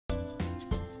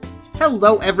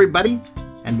Hello everybody,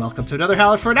 and welcome to another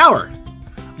Howler for an Hour.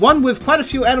 One with quite a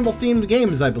few animal-themed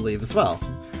games, I believe, as well.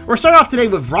 We're starting off today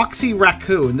with Roxy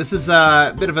Raccoon. This is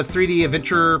a bit of a 3D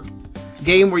adventure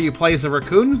game where you play as a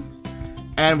raccoon,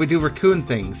 and we do raccoon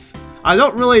things. I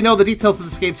don't really know the details of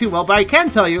this game too well, but I can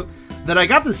tell you that I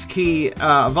got this key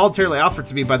voluntarily offered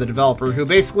to me by the developer, who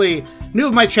basically knew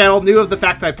of my channel, knew of the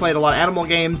fact I played a lot of animal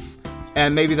games,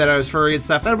 and maybe that I was furry and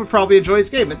stuff, and would probably enjoy his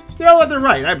game. And you know what, they're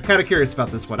right. I'm kind of curious about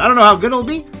this one. I don't know how good it'll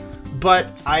be, but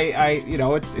you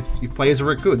know, it's you play as a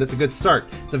raccoon. That's a good start.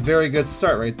 It's a very good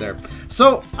start right there.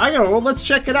 So well, let's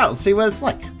check it out and see what it's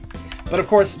like. But of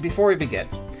course, before we begin,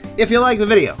 if you like the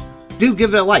video, do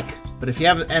give it a like. But if you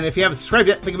haven't subscribed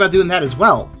yet, think about doing that as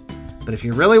well. But if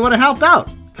you really want to help out,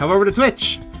 come over to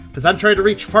Twitch, because I'm trying to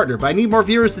reach a partner, but I need more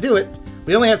viewers to do it.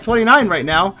 We only have 29 right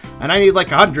now, and I need like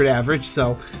 100 average,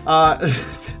 so,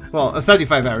 well, a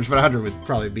 75 average, but 100 would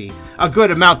probably be a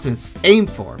good amount to aim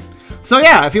for. So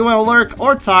yeah, if you want to lurk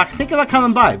or talk, think about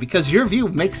coming by, because your view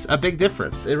makes a big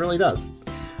difference. It really does.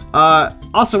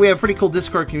 Also, we have a pretty cool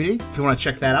Discord community, if you want to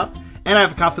check that out. And I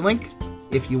have a Ko-fi link,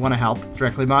 if you want to help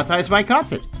directly monetize my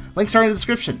content. Links are in the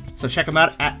description, so check them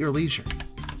out at your leisure.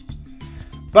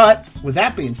 But, with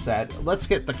that being said, let's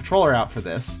get the controller out for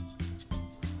this.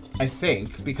 I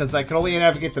think, because I can only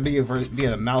navigate the menu via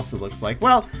the mouse, it looks like.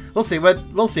 Well, we'll see. But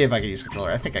we'll see if I can use a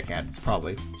controller. I think I can,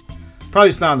 probably. Probably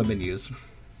just not on the menus.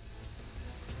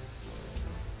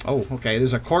 Oh, okay.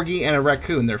 There's a corgi and a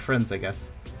raccoon. They're friends, I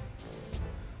guess.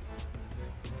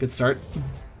 Good start.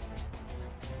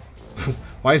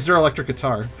 Why is there an electric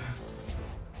guitar?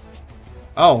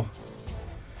 Oh.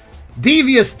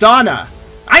 Devious Donna!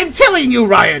 I'm telling you,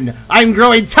 Ryan! I'm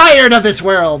growing tired of this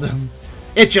world!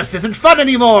 It just isn't fun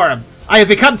anymore! I have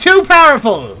become too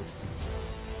powerful!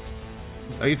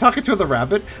 Are you talking to the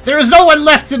rabbit? There is no one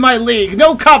left in my league!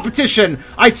 No competition!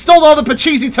 I stole all the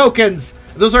Pachisi tokens!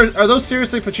 Are those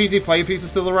seriously Pachisi playing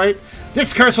pieces to the right?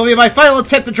 This curse will be my final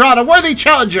attempt to draw on a worthy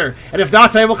challenger! And if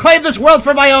not, I will claim this world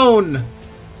for my own!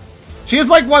 She has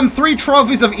like won 3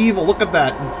 trophies of evil, look at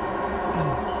that.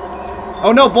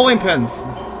 Oh no, bowling pins.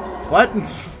 What?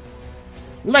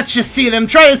 Let's just see them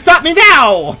try to stop me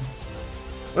now!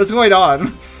 What's going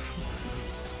on?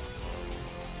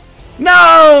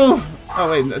 No! Oh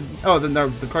wait, oh the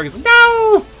corgi's like,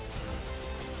 no!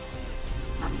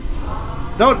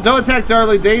 Don't attack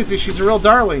Darling Daisy, she's a real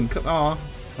darling. Aw.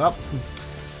 Well.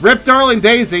 Rip Darling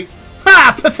Daisy.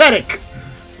 Ha! Pathetic!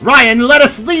 Ryan, let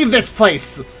us leave this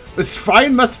place! This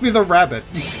Ryan must be the rabbit.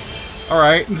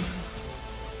 Alright.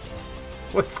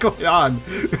 What's going on?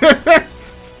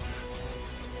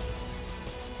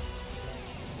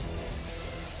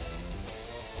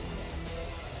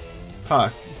 Huh.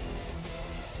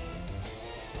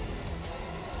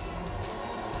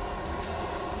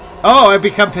 Oh, I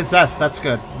become possessed. That's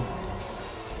good.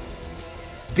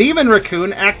 Demon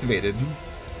Raccoon activated.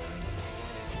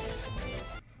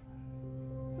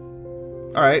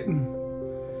 Alright.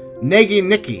 Naggy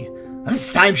Nikki.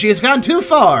 This time she has gone too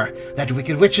far. That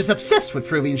wicked witch is obsessed with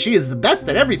proving she is the best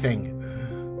at everything.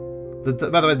 By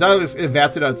the way, the dialogue is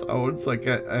advancing on its own. It's like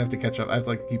I have to catch up. I have to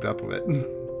like keep up with it.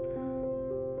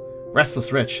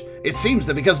 Restless Rich. It seems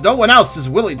that because no one else is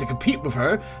willing to compete with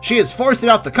her, she is forcing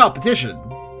out the competition.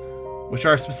 Which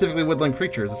are specifically woodland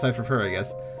creatures, aside from her, I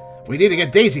guess. We need to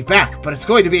get Daisy back, but it's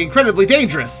going to be incredibly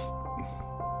dangerous.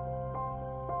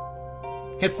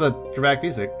 Hits the dramatic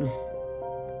music.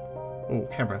 Oh,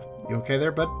 camera. You okay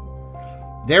there, bud?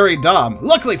 Dairy Dom.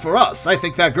 Luckily for us, I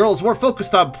think that girl is more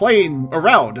focused on playing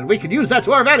around, and we can use that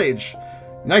to our advantage.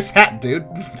 Nice hat, dude.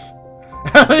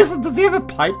 Does he have a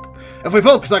pipe? If we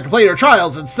focus on completing her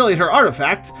trials and stealing her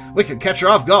artifact, we can catch her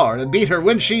off guard and beat her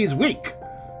when she's weak.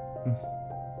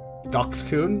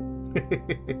 Doxcoon?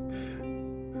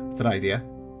 It's an idea.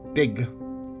 Big.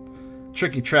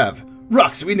 Tricky Trev.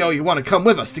 Rox, we know you want to come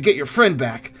with us to get your friend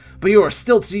back, but you are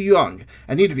still too young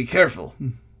and need to be careful.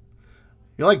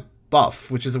 You're like buff,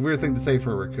 which is a weird thing to say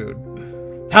for a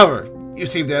raccoon. However, you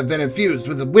seem to have been infused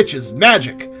with the witch's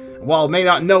magic. While it may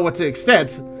not know what to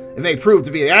extent, it may prove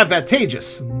to be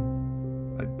advantageous.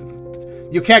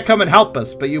 You can't come and help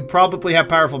us, but you probably have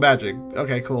powerful magic.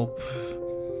 Okay, cool.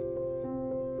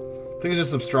 I think it's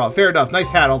just some straw. Fair enough. Nice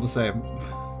hat all the same.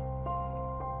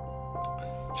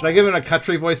 Should I give him a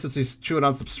country voice since he's chewing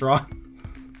on some straw?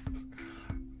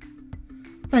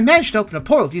 I managed to open a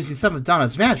portal using some of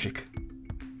Donna's magic.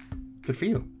 Good for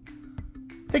you.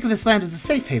 Think of this land as a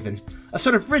safe haven, a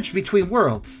sort of bridge between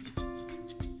worlds.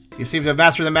 You seem to have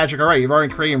mastered the magic already. You've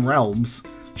already created realms.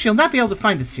 She'll not be able to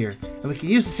find us here, and we can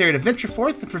use this area to venture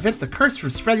forth and prevent the curse from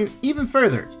spreading even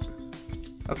further.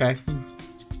 Okay.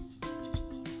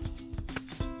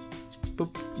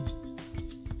 Boop.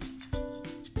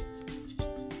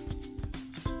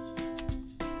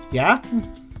 Yeah?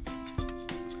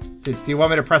 Do you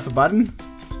want me to press a button?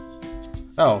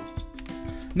 Oh.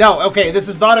 No, okay, this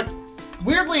is not a...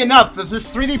 Weirdly enough,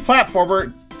 this 3D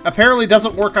platformer apparently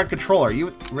doesn't work on controller.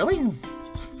 You... Really?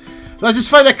 So I just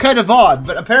find that kind of odd,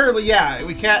 but apparently, yeah,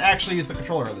 we can't actually use the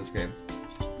controller in this game.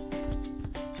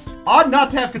 Odd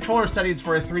not to have controller settings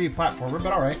for a 3D platformer,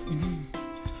 but alright.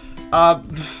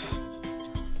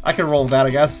 I can roll with that, I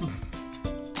guess.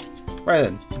 Right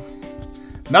then.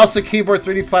 Mouse and keyboard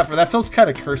 3D platform. That feels kind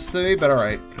of cursed to me, but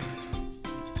alright.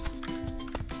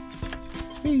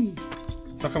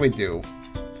 So what can we do?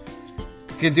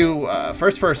 We can do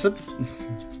first person.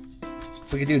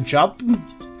 We can do jump.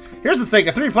 Here's the thing,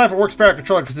 a 3D platform works better on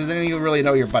controller because then you really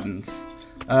know your buttons.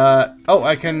 Oh,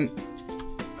 I can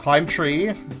climb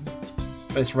tree.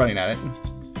 But it's running at it.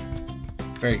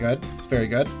 Very good. Very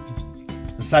good.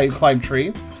 This is how you climb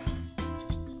tree.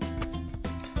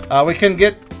 We can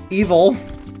get evil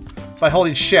by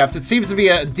holding shift. It seems to be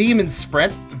a demon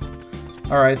sprint.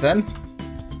 Alright then.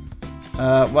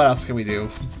 What else can we do?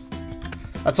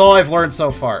 That's all I've learned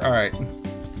so far. Alright.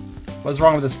 What's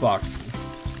wrong with this box?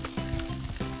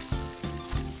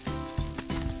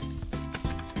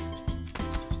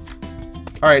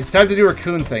 Alright, it's time to do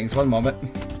raccoon things. One moment.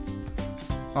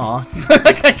 Aw.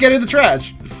 I can't get in the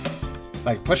trash. If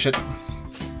I can push it.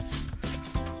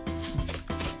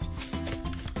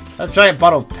 A giant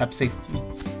bottle of Pepsi.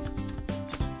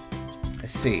 I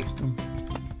see.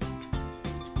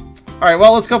 Alright,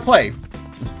 well, let's go play.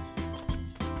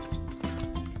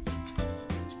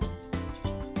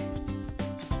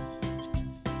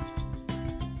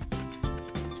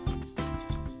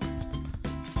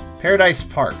 Paradise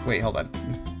Park. Wait, hold on.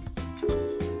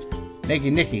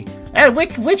 Nikki. And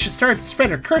Wicked Witch has started to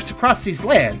spread her curse across these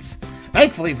lands.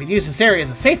 Thankfully, we can use this area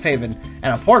as a safe haven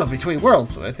and a portal between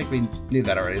worlds. So I think we knew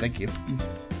that already. Thank you.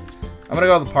 I'm gonna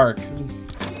go to the park.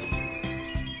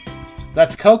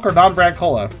 That's Coke or non-brand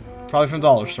cola. Probably from the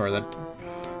dollar store, then.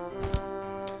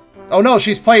 Oh no,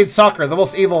 she's playing soccer, the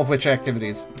most evil of witch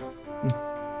activities.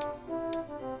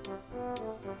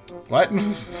 What?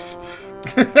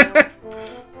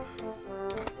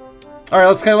 Alright,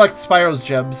 let's collect Spyro's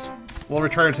gems. We'll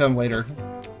return to them later.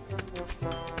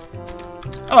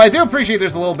 Oh, I do appreciate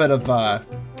there's a little bit of,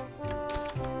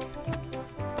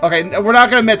 Okay, we're not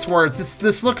gonna mince words.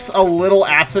 This looks a little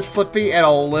acid flippy and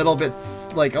a little bit,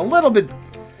 like, I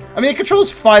mean, it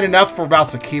controls fine enough for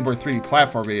mouse and keyboard 3D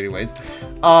platforming anyways.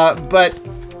 But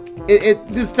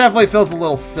this definitely feels a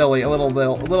little silly, a little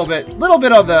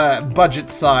bit on the budget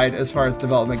side as far as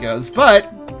development goes. But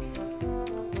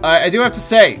I do have to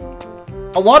say,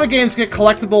 a lot of games get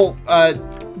collectible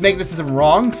magnetism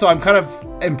wrong, so I'm kind of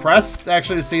impressed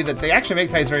actually to see that they actually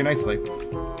make ties very nicely.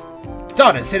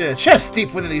 Dawn has hidden a chest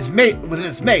deep within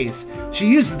this maze. She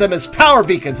uses them as power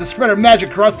beacons to spread her magic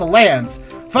across the lands.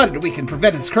 Find it, we can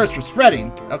prevent this curse from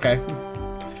spreading. Okay.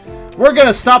 We're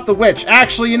gonna stop the witch.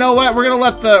 Actually, you know what? We're gonna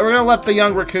let the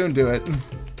young raccoon do it.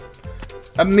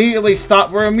 Immediately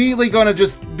stop. We're immediately gonna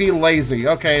just be lazy.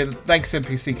 Okay, thanks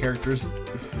NPC characters.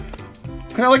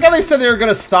 Like how they said they were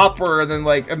gonna stop her, and then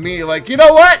like immediately like, you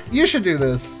know what? You should do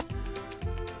this.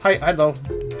 Hi, though.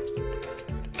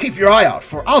 Keep your eye out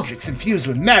for objects infused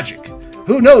with magic.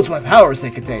 Who knows what powers they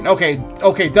contain? Okay,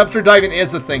 dumpster diving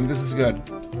is a thing. This is good.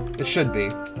 It should be.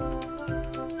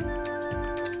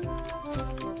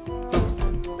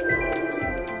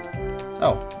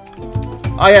 Oh.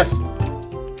 Ah, yes.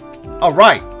 All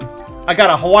right. I got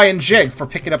a Hawaiian jig for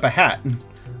picking up a hat.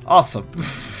 Awesome.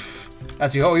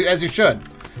 As you should.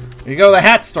 When you go to the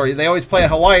hat store, they always play a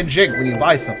Hawaiian jig when you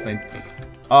buy something.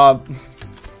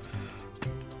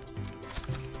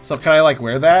 So can I like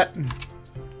wear that?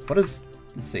 What is?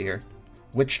 Let's see here.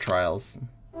 Witch trials.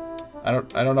 I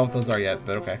don't know what those are yet,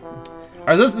 but okay.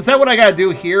 Is that what I gotta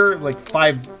do here? Like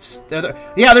 5?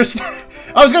 Yeah, there's.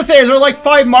 I was gonna say, is there like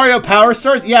 5 Mario Power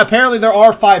Stars? Yeah, apparently there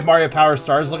are 5 Mario Power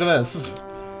Stars. Look at this.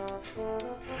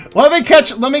 Let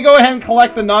me go ahead and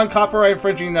collect the non-copyright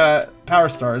infringing Power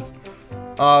Stars.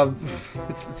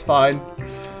 It's fine.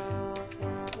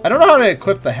 I don't know how to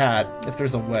equip the hat, if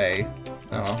there's a way.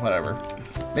 Oh, whatever.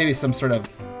 Maybe some sort of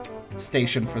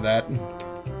station for that.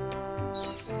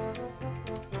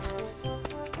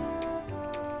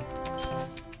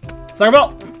 Soccer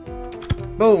ball!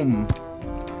 Boom!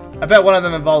 I bet one of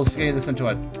them involves getting this into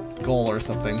a goal or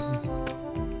something.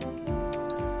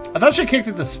 I thought she kicked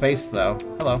into space, though.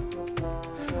 Hello.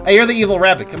 Hey, you're the evil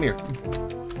rabbit. Come here.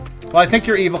 Well, I think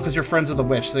you're evil because you're friends with the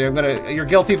witch, so you're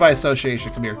guilty by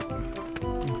association. Come here.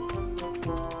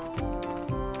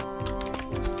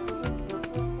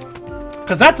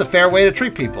 Because that's a fair way to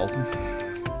treat people.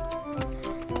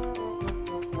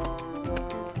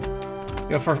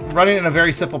 You know, for running in a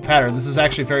very simple pattern, this is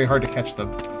actually very hard to catch them.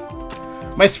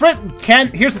 My sprint can...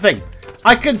 Here's the thing.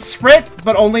 I can sprint,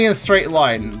 but only in a straight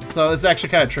line. So it's actually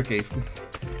kind of tricky.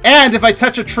 And if I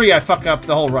touch a tree, I fuck up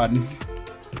the whole run.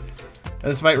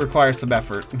 This might require some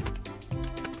effort.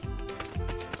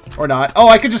 Or not. Oh,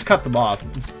 I could just cut them off.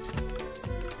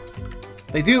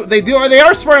 They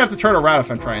are smart enough to turn around if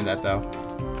I'm trying that, though.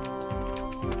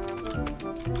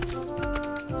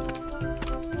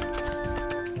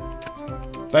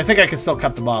 But I think I can still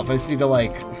cut them off. I just need to,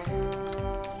 like,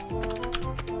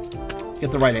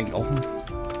 get the right angle.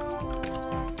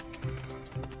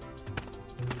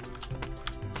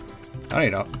 Oh,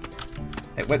 you don't.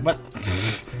 Hey, wait, what?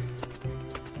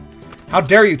 How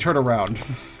dare you turn around?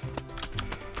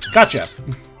 Gotcha.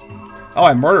 Oh,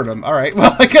 I murdered him. Alright,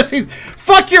 well, I guess he's...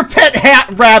 Fuck your pet hat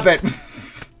rabbit!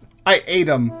 I ate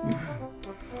him.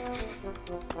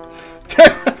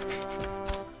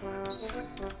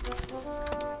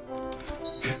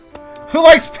 Who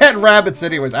likes pet rabbits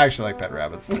anyways? I actually like pet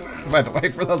rabbits, by the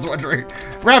way, for those wondering.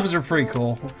 Rabbits are pretty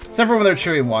cool. Except for when they're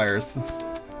chewing wires.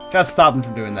 Gotta stop them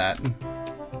from doing that.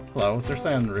 Hello, is there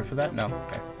something on the roof of that? No?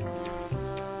 Okay.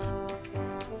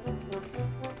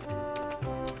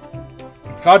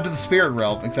 God to the spirit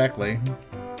realm, exactly.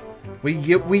 We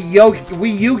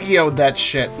Yu-Gi-Oh'd that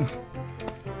shit.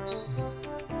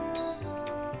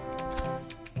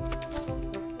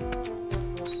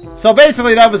 So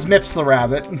basically that was Mips the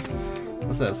rabbit.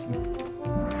 What's this?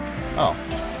 Oh.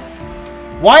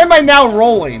 Why am I now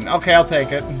rolling? Okay, I'll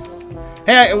take it.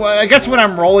 Hey, I guess when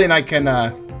I'm rolling I can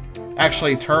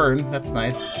actually turn. That's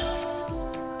nice.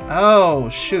 Oh,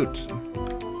 shoot.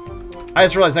 I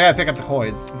just realized I gotta pick up the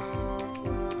coins.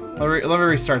 Let me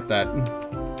restart that.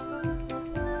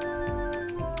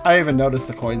 I didn't even notice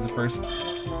the coins at first.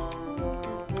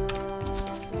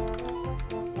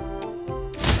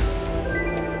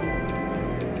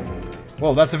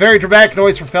 Whoa, that's a very dramatic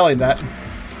noise for failing that.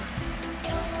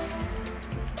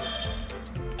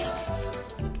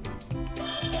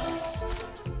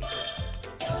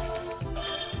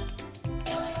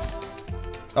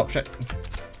 Oh, shit.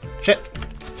 Shit.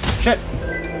 Shit.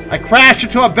 I crashed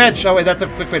into a bench. Oh, wait, that's a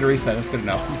quick way to reset. That's good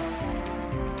enough.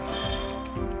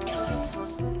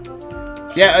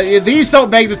 Yeah, these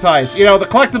don't magnetize. You know, the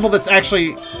collectible that's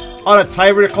actually on a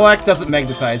timer to collect doesn't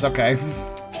magnetize. Okay.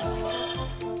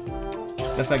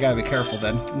 Guess I gotta be careful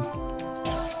then.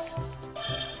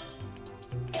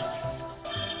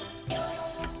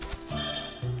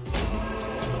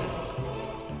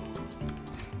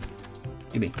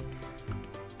 Gimme.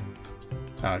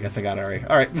 Oh, I guess I got it already.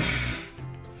 Alright.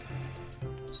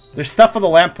 There's stuff on the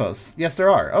lamppost. Yes,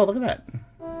 there are. Oh, look at that.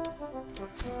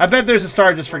 I bet there's a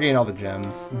star just for getting all the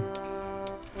gems.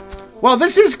 Well,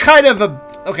 this is kind of a...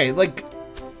 Okay, like...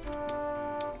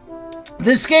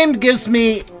 This game gives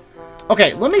me...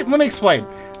 Okay, let me explain.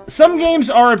 Some games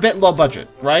are a bit low budget,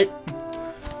 right?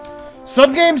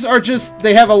 Some games are just...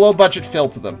 They have a low budget feel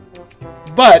to them.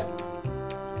 But...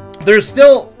 There's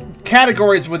still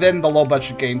categories within the low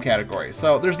budget game category.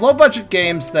 So, there's low budget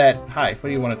games that... Hi, what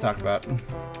do you want to talk about?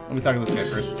 Let me talk to this guy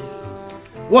first.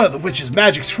 One of the witch's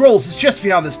magic scrolls is just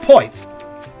beyond this point.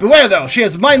 Beware, though, she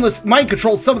has mind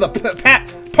controlled some of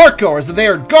the park goers, and they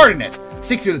are guarding it.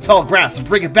 Seek through the tall grass and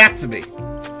bring it back to me.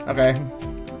 Okay.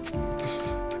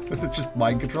 Was it just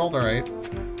mind controlled? Alright.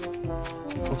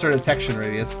 What's her detection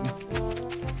radius?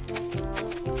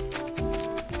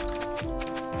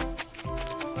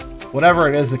 Whatever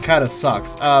it is, it kind of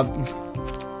sucks. I'm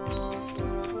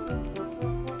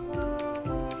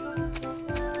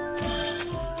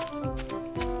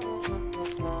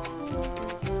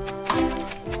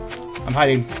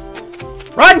hiding.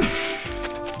 Run!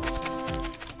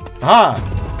 Ah.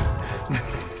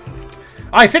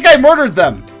 I think I murdered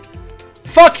them.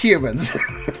 Fuck humans.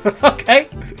 Okay.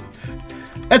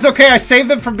 That's okay. I saved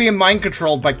them from being mind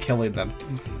controlled by killing them.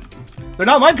 They're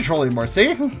not mind controlled anymore.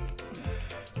 See?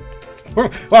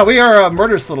 Well, we are a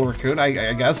murderous little raccoon,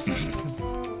 I guess.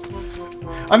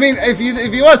 I mean, if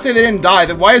you want to say they didn't die,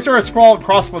 then why is there a scroll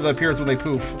crossbow that appears when they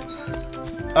poof?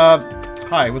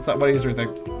 Hi. What's that? What is your thing?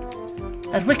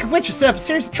 That wicked witch has set up a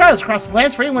series of trials across the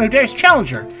lands for anyone who dares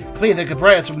challenge her. Please, they could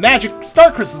provide us with magic star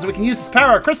crystals, and we can use this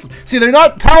power our crystals. See, they're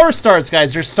not power stars,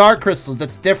 guys. They're star crystals.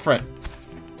 That's different.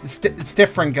 It's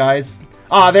different, guys.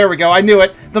 Ah, there we go. I knew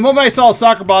it. The moment I saw a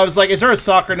soccer ball, I was like, is there a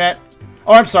soccer net?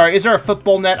 Oh, I'm sorry. Is there a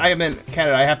football net? I am in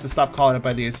Canada. I have to stop calling it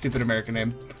by the stupid American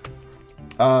name.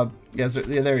 Yeah,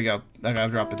 there you go. Okay, I'll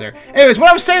drop it there. Anyways, what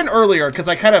I was saying earlier, because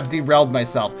I kind of derailed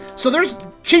myself. So there's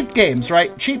cheap games,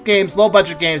 right? Cheap games,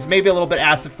 low-budget games, maybe a little bit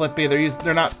asset flippy.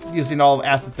 They're not using all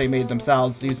assets they made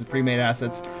themselves. They use the pre-made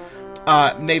assets.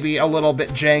 maybe a little bit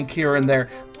jank here and there.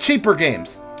 Cheaper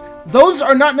games. Those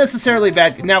are not necessarily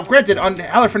bad. Now, granted, on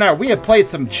Howler for an Hour, we have played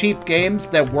some cheap games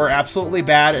that were absolutely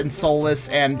bad and soulless,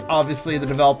 and obviously the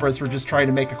developers were just trying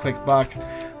to make a quick buck.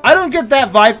 I don't get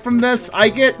that vibe from this. I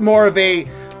get more of a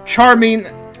charming,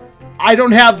 I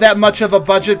don't have that much of a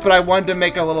budget, but I wanted to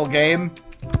make a little game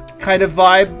kind of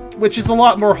vibe, which is a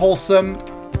lot more wholesome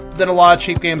than a lot of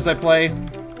cheap games I play.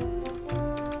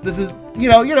 This is,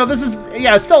 this is,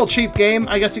 yeah, it's still a cheap game,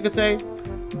 I guess you could say,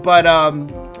 but,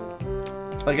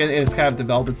 like, it's kind of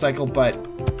development cycle, but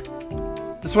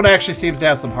this one actually seems to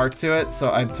have some heart to it,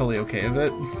 so I'm totally okay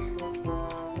with it.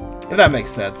 If that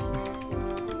makes sense.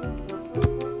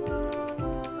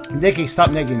 Nikki, stop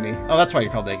nigging me. Oh, that's why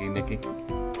you're called Nigging, Nikki.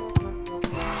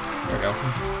 There we go.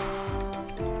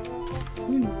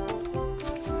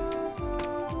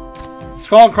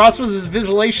 Skull and Crossbones is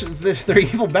visualizations if they're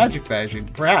evil magic bashing,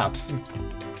 perhaps.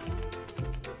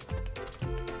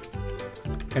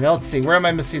 Okay, now let's see. Where am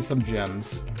I missing some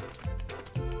gems?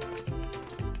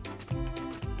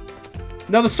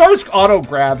 No, the stars auto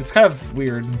grab. It's kind of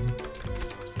weird.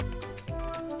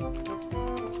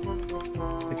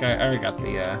 I think I already got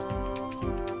the,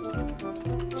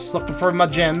 just looking for my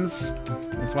gems.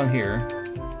 There's one here.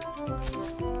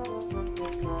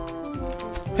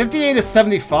 58 to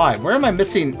 75. Where am I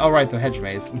missing? Oh, right, the hedge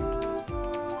maze.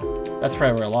 That's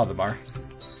probably where a lot of them are.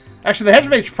 Actually, the hedge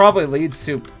maze probably leads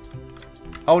to...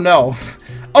 Oh no.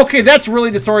 Okay, that's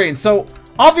really disorienting. So,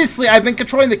 obviously, I've been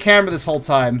controlling the camera this whole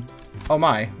time. Oh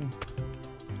my.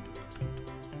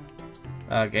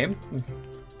 Game?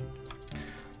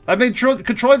 I've been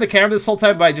controlling the camera this whole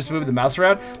time by just moving the mouse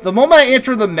around. The moment I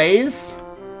enter the maze,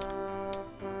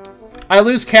 I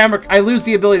lose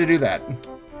the ability to do that.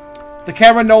 The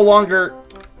camera no longer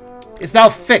is now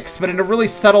fixed, but in a really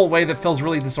subtle way that feels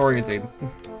really disorienting.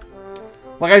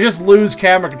 Like, I just lose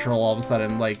camera control all of a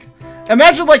sudden, like...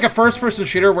 Imagine, like, a first-person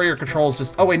shooter where your control's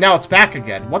just... Oh, wait, now it's back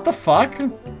again. What the fuck?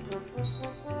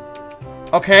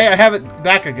 Okay, I have it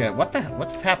back again. What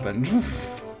just happened?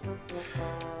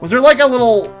 Was there, like, a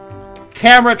little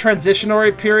camera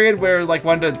transitionary period where, like,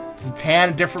 wanted to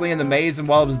pan differently in the maze, and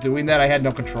while I was doing that, I had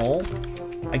no control?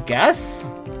 I guess?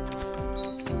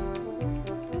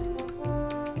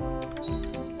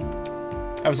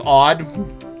 That was odd.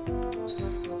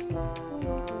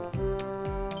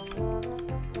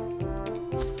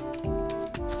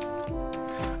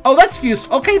 Oh, that's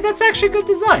useful. Okay, that's actually good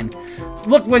design. So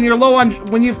look, when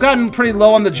you've gotten pretty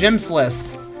low on the gems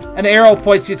list, an arrow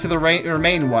points you to the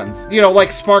remain ones. You know,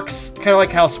 like Sparks, kind of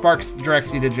like how Sparks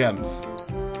directs you to gems.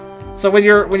 So when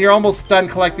you're almost done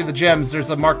collecting the gems, there's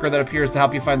a marker that appears to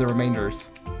help you find the remainders.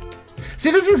 See,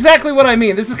 this is exactly what I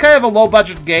mean. This is kind of a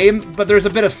low-budget game, but there's a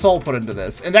bit of soul put into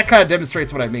this, and that kind of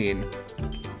demonstrates what I mean.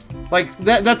 Like,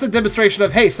 that's a demonstration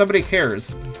of, hey, somebody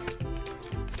cares.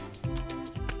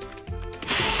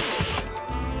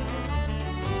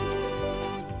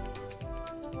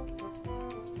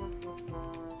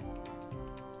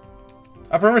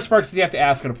 A Upper Sparks, you have to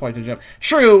ask at a point to gem.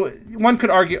 True, one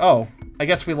could argue, oh, I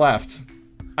guess we left.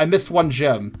 I missed one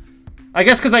gem. I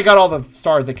guess because I got all the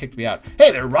stars, they kicked me out.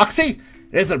 Hey there, Roxy!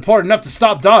 It isn't important enough to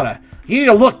stop Donna. You need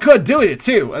to look good doing it,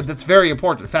 too. That's very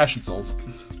important in Fashion Souls.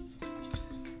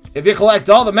 If you collect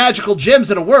all the magical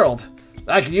gems in the world,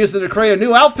 I can use them to create a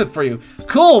new outfit for you.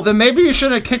 Cool, then maybe you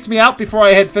should have kicked me out before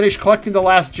I had finished collecting the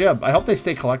last gem. I hope they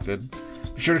stay collected.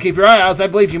 Be sure to keep your eye out, as I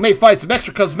believe you may find some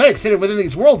extra cosmetics hidden within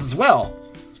these worlds as well.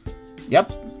 Yep.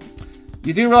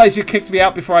 You do realize you kicked me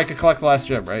out before I could collect the last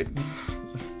gem, right?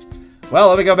 Well,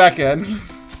 let me go back in.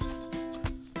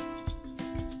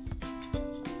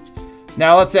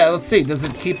 Now let's see. Does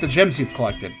it keep the gems you've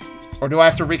collected, or do I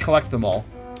have to recollect them all?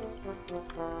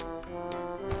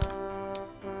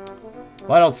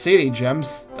 Well, I don't see any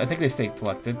gems. I think they stay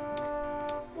collected.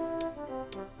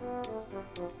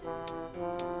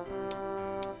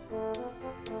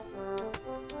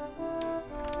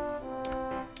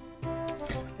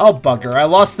 Oh, bugger. I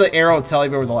lost the arrow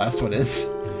telling me where the last one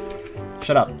is.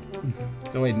 Shut up.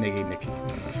 Go away, Nikki.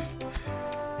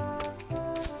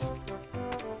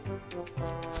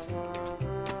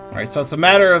 Alright, so it's a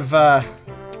matter of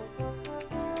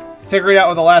figuring out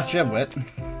where the last gem went.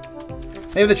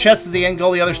 Maybe the chest is the end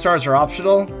goal, the other stars are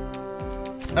optional?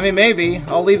 I mean, maybe.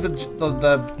 I'll leave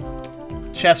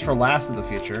the chest for last in the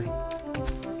future.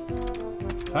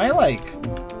 I like...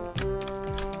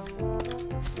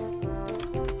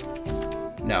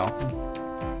 No.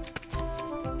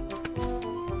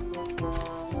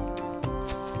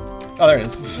 Oh, there it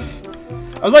is.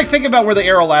 I was like thinking about where the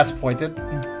arrow last pointed.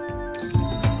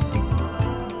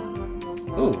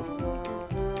 Ooh.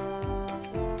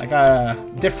 I got a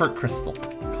different crystal.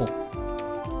 Cool.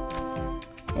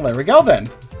 Well, there we go then.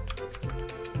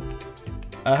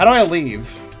 How do I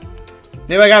leave?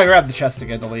 Maybe I gotta grab the chest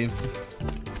again to leave.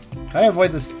 How do I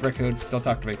avoid this raccoon? Don't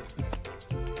talk to me.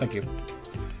 Thank you.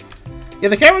 Yeah,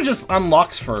 the camera just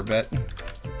unlocks for a bit.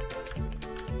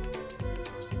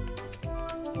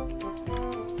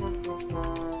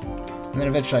 And then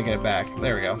eventually I get it back.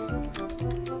 There we go.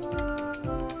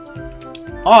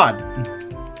 Odd.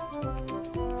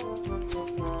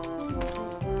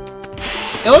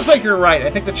 It looks like you're right. I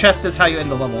think the chest is how you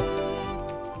end the level.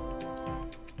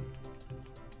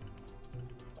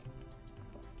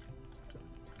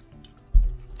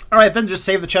 Alright, then just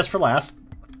save the chest for last.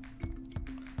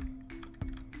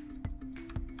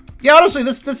 Yeah, honestly,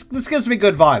 this gives me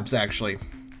good vibes, actually.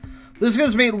 This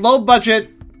gives me low budget,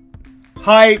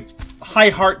 high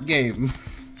heart game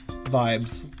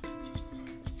vibes.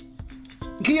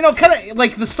 You know, kind of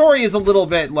like the story is a little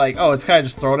bit like, oh, it's kind of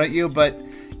just thrown at you, but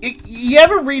you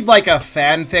ever read like a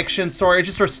fan fiction story,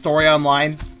 just a story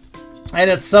online, and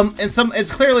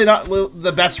it's clearly not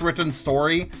the best written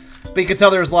story, but you can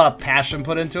tell there's a lot of passion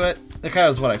put into it. That kind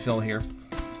of is what I feel here.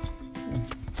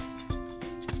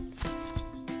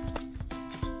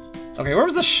 Okay, where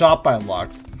was the shop I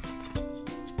unlocked?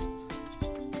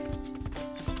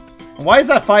 Why is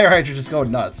that fire hydrant just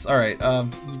going nuts? Alright, oh,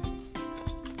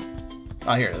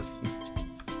 here it is.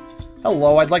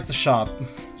 Hello, I'd like to shop.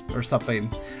 Or something.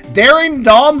 Daring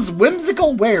Dom's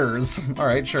Whimsical Wares.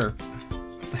 Alright, sure.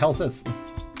 What the hell is this?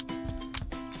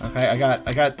 Okay, I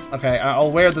got, okay,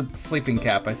 I'll wear the sleeping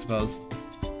cap, I suppose.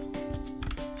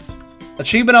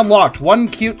 Achievement unlocked. 1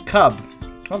 cute cub.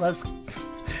 Oh, that's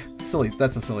silly.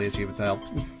 That's a silly achievement tile.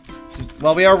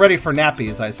 Well, we are ready for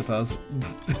nappies, I suppose.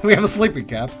 We have a sleeping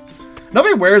cap.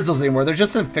 Nobody wears those anymore. They're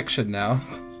just in fiction now.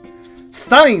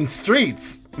 Stunning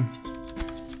streets.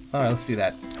 Alright, let's do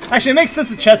that. Actually, it makes sense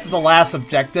the chest is the last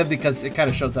objective because it kind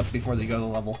of shows up before they go to the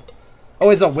level. Oh,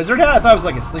 is it a wizard hat? I thought it was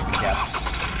like a sleeping cap.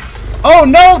 Oh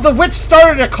no! The witch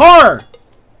started a car!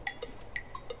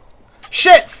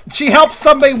 Shit! She helped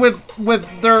somebody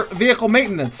with their vehicle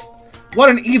maintenance. What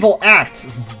an evil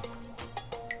act.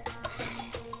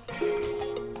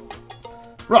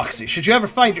 Roxy, should you ever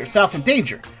find yourself in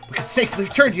danger, we can safely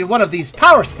return you one of these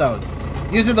power stones.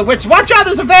 Using the witch. Watch out!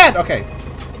 There's a van! Okay.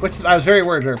 Which I was very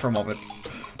worried there for a moment.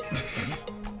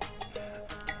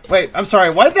 Wait, I'm sorry.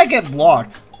 Why did that get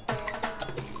blocked?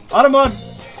 Automod,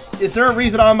 is there a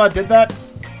reason Automod did that?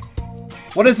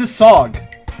 What is this song?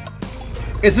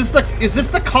 Is this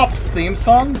the Cops theme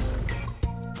song?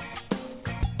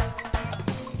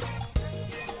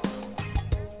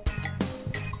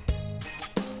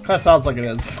 Kinda sounds like it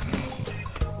is.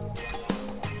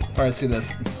 Alright, let's do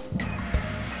this.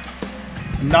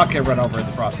 Not get run over in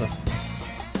the process.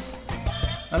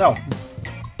 I know.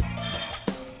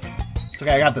 It's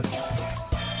okay, I got this.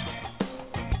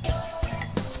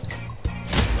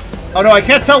 Oh no, I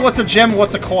can't tell what's a gem,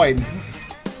 what's a coin.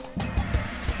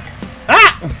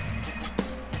 Ah!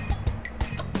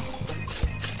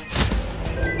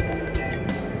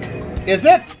 Is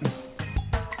it?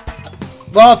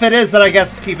 Well, if it is, then I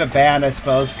guess keep it banned, I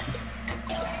suppose.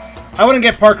 I wouldn't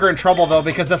get Parker in trouble though,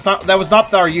 because that was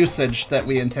not our usage that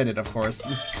we intended, of course.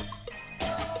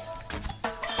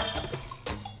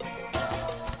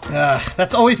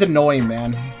 That's always annoying,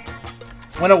 man.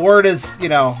 When a word is, you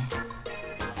know...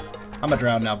 I'm gonna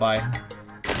drown now, bye.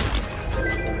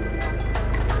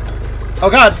 Oh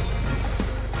god!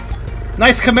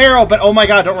 Nice Camaro, but oh my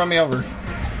god, don't run me over.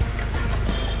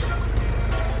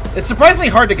 It's surprisingly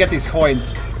hard to get these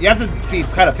coins. You have to be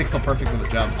kind of pixel perfect with the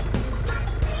jumps.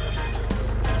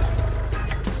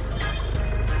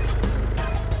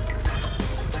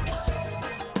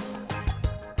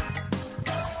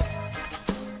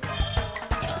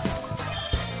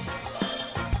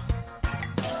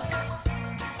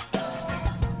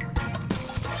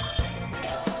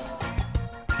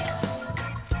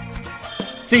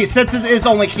 See, since it is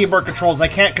only keyboard controls, I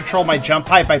can't control my jump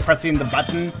height by pressing the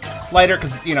button lighter,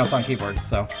 because, you know, it's on keyboard,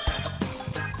 so.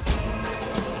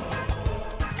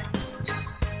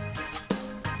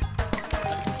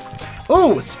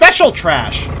 Ooh, special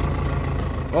trash!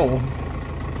 Oh.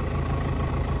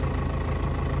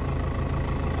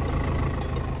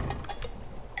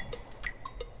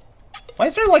 Why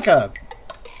is there like a...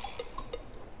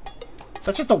 Is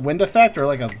that just a wind effect, or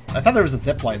like a... I thought there was a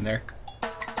zip line there.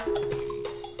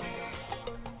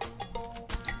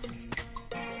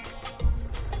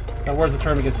 Now, where's the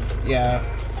term against... Yeah.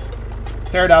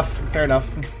 Fair enough. Fair enough.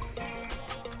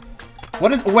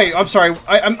 What is... Wait, I'm sorry.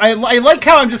 I like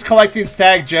how I'm just collecting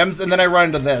stag gems, and then I run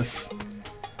into this.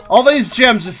 All these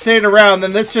gems just sitting around,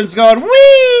 and this gem's going,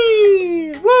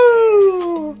 whee!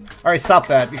 Woo! Alright, stop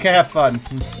that. You can't have fun.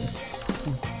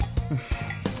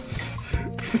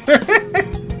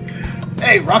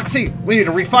 Hey, Roxy! We need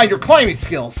to refine your climbing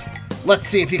skills. Let's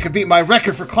see if you can beat my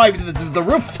record for climbing to the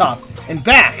rooftop and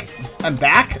back. I'm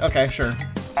back? Okay, sure.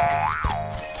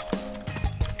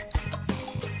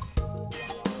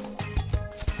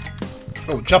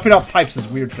 Oh, jumping off pipes is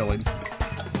weird feeling.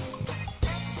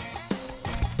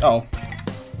 Oh.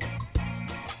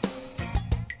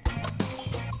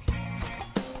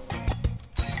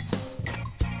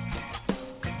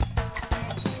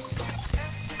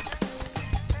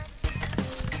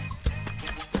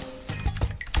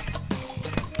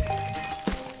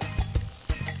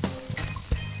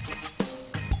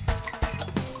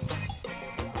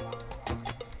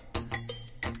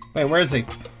 Wait, where is he?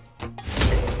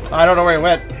 I don't know where he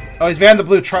went. Oh, he's behind the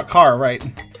blue truck car, right?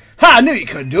 Ha! I knew you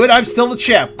couldn't do it. I'm still the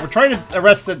champ. We're trying to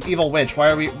arrest an evil witch.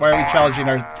 Why are we challenging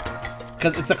our?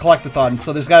 Because it's a collectathon,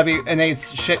 so there's got to be innate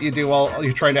shit you do while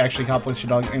you're trying to actually accomplish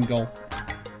your end goal.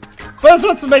 But that's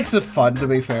what makes it fun, to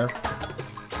be fair.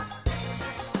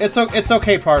 It's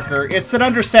okay, Parker. It's an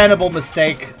understandable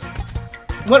mistake.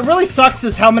 What really sucks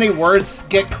is how many words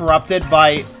get corrupted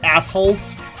by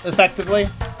assholes, effectively.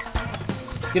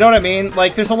 You know what I mean?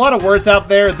 Like, there's a lot of words out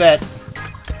there that,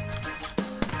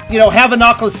 you know, have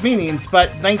innocuous meanings, but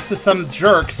thanks to some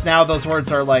jerks, now those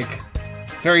words are, like,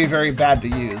 very, very bad to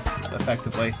use,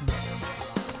 effectively.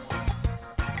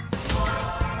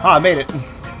 Ah, I made it.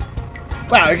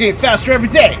 Wow, you're getting faster every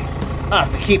day. I'll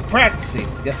have to keep practicing.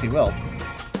 Yes, he will.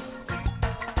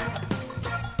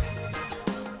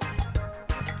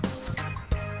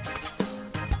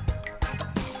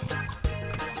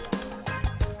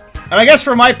 And I guess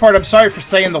for my part, I'm sorry for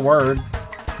saying the word.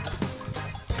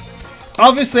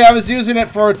 Obviously, I was using it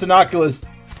for its innocuous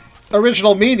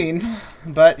original meaning,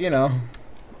 but, you know,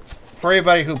 for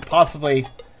anybody who possibly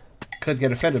could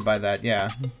get offended by that, yeah.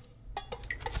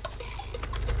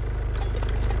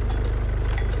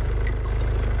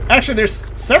 Actually, there's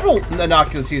several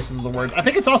innocuous uses of the word. I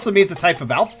think it also means a type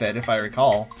of outfit, if I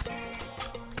recall.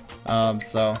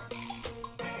 So...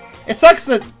 It sucks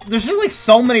that there's just, like,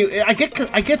 so many...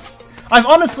 I've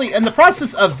honestly, in the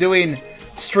process of doing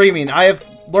streaming, I have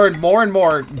learned more and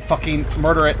more. Fucking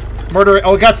murder it. Murder it.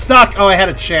 Oh, it got stuck. Oh, I had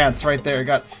a chance right there. It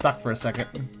got stuck for a second.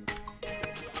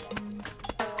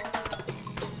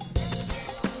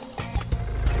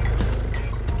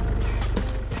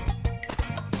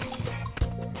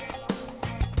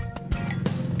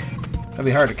 It'll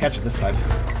be hard to catch it this time.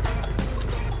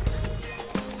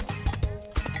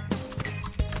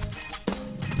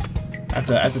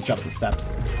 I have to jump the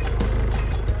steps.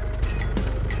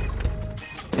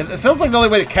 It feels like the only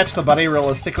way to catch the bunny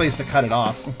realistically is to cut it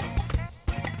off.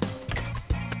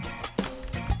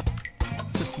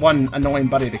 It's just one annoying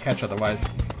bunny to catch otherwise.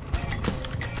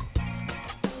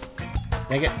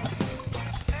 Dang it.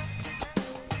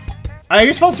 Are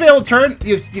you supposed to be able to turn?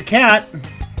 You can't.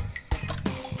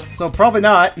 So probably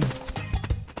not.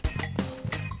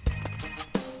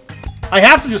 I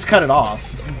have to just cut it off.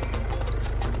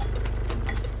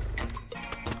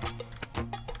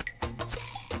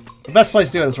 The best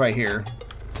place to do it is right here.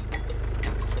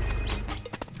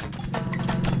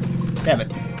 Damn it.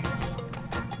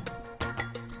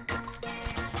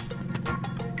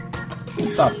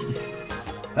 What's up?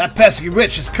 That pesky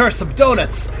witch has cursed some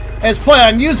donuts and is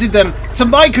planning on using them to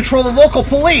mind control the local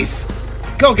police.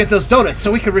 Go get those donuts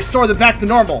so we can restore them back to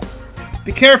normal.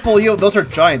 Be careful, those are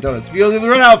giant donuts. You'll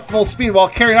run out of full speed while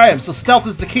carrying items, so stealth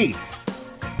is the key.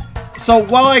 So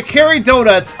while I carry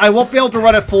donuts, I won't be able to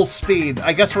run at full speed.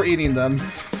 I guess we're eating them.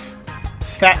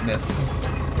 Fatness.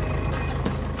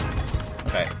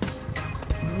 Okay.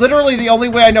 Literally the only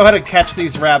way I know how to catch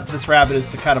this rabbit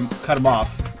is to cut him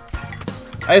off.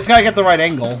 I just gotta get the right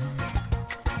angle.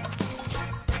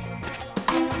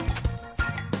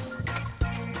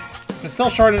 I can still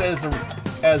shorten it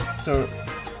so.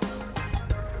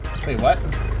 Wait, what?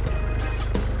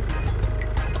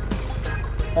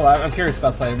 Hold on, I'm curious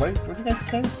about something. What did you guys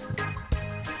say?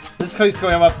 This is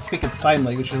going about to speak in sign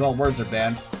language, because all words are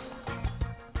banned.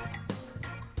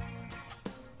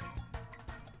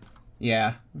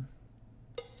 Yeah.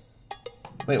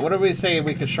 Wait, what are we saying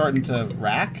we could shorten to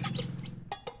rack?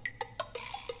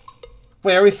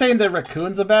 Wait, are we saying that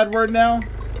raccoon's a bad word now?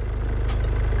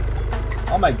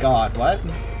 Oh my god, what?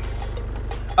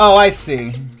 Oh, I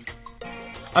see.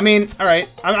 I mean, alright.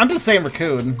 I'm just saying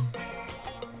raccoon.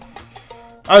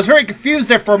 I was very confused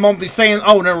there for a moment. You're saying,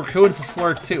 "Oh no, raccoon's a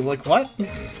slur too." Like what?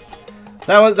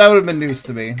 That would have been news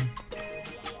to me.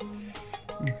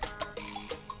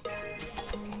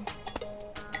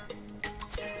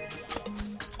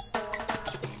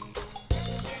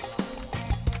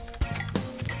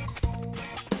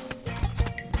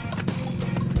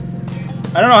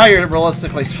 I don't know how you're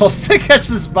realistically supposed to catch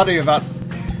this bunny without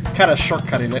kind of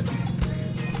shortcutting it.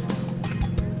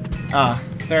 Ah,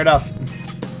 fair enough.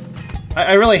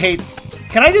 I really hate...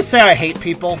 Can I just say I hate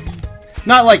people?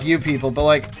 Not like you people, but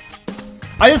like...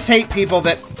 I just hate people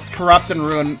that corrupt and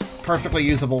ruin perfectly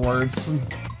usable words.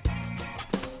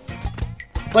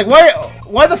 Like,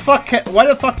 why the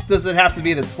fuck does it have to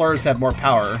be that slurs have more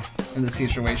power in these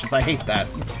situations? I hate that.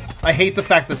 I hate the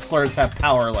fact that slurs have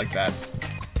power like that.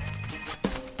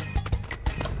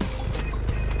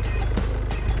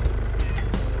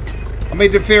 I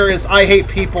mean, to be fair, is I hate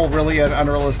people really an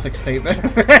unrealistic statement?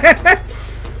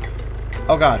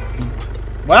 Oh god.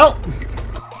 Well...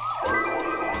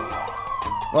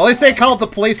 Well, at least they called the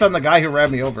police on the guy who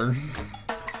ran me over.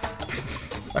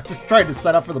 I'm just trying to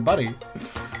set up for the buddy.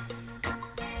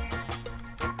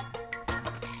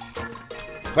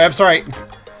 Wait, I'm sorry.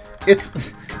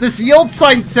 It's... This yield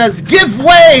sign says, "Give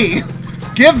way!"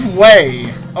 Give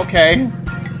way. Okay.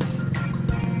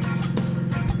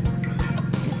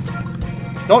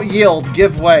 Don't yield,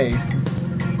 give way.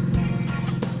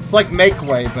 It's like make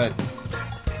way, but...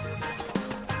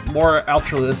 more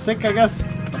altruistic, I guess?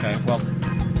 Okay, well...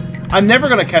 I'm never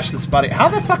gonna catch this buddy. How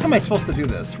the fuck am I supposed to do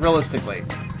this, realistically?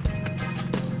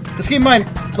 Just keep in mind,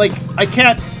 like, I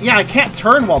can't... Yeah, I can't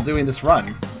turn while doing this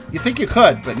run. You think you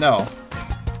could, but no.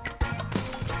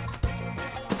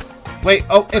 Wait,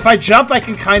 oh, if I jump, I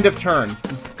can kind of turn.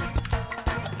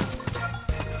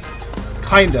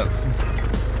 Kind of.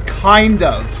 Kind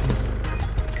of.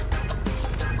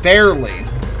 Barely.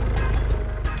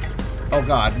 Oh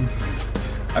god.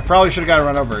 I probably should have got to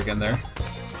run over again there.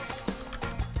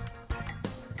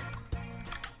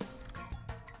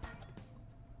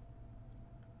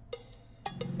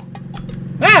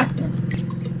 Ah!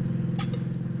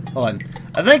 Hold on.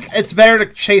 I think it's better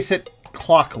to chase it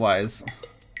clockwise.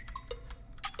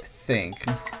 I think.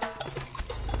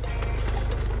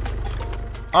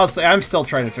 Honestly, I'm still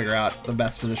trying to figure out the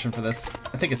best position for this.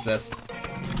 I think it's this.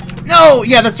 No!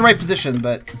 Yeah, that's the right position,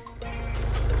 but...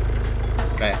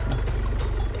 Okay.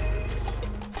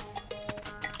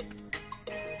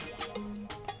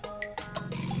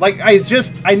 Like,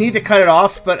 I need to cut it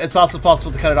off, but it's also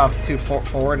possible to cut it off too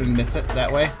forward and miss it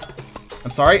that way.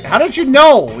 I'm sorry? How did you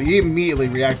know? You immediately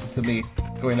reacted to me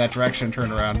going that direction and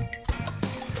turned around.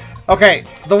 Okay,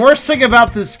 the worst thing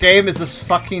about this game is this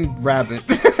fucking rabbit.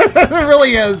 It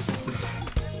really is.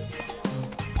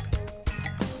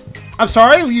 I'm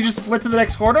sorry? You just went to the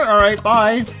next corner? Alright,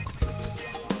 bye.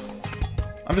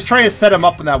 I'm just trying to set him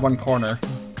up in that one corner.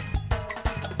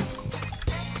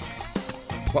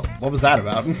 What was that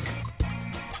about?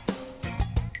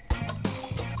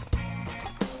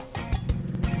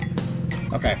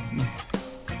 Okay.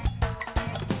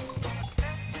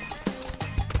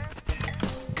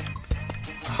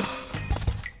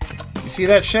 You see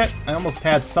that shit? I almost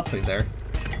had something there.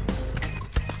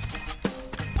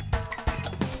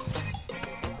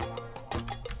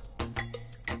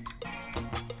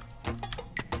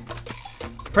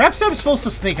 Perhaps I'm supposed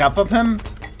to sneak up on him?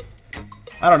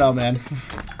 I don't know, man.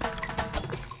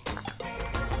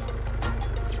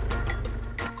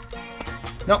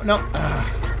 No, no.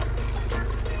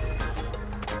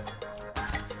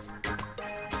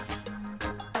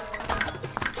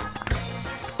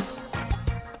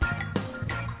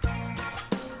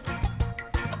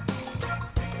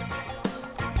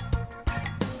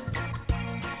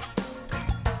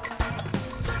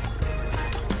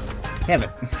 Damn it.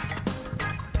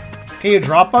 Can you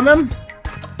drop on them?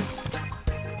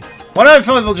 Why do I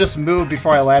feel like they'll just move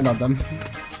before I land on them?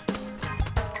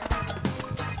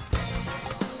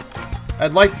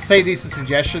 I'd like to say decent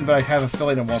suggestion, but I have a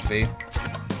feeling it won't be.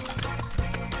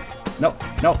 No,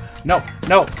 no, no,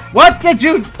 no. What did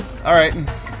you... Alright.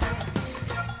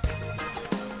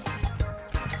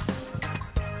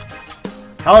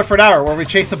 Howler for an hour, where we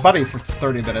chase a buddy for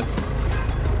 30 minutes.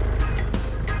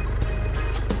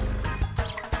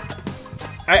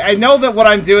 I know that what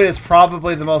I'm doing is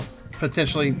probably the most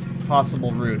potentially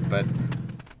possible route, but...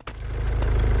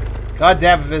 God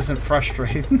damn if it isn't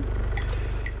frustrating.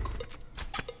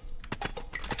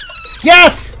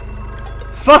 Yes!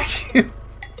 Fuck you!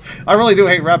 I really do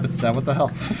hate rabbits now, what the hell?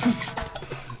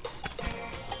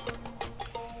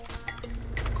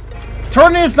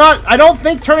 Turning is not... I don't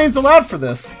think turning is allowed for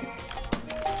this.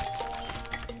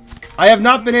 I have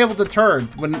not been able to turn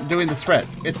when doing the sprint.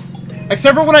 It's...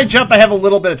 Except for when I jump, I have a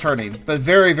little bit of turning, but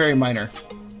very, very minor.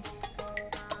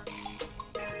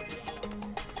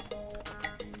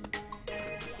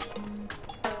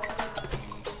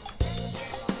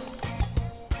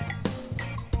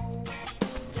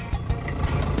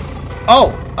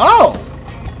 Oh! Oh!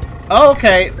 Oh,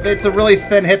 okay. It's a really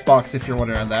thin hitbox if you're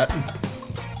wondering that.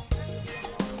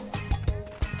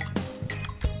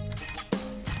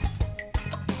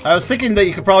 I was thinking that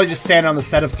you could probably just stand on the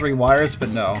set of 3 wires, but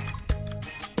no.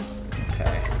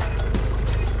 Okay.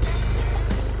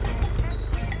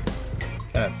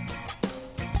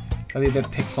 Gotta be a bit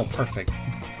pixel perfect,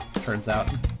 turns out.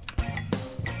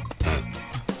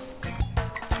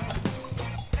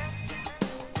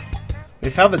 We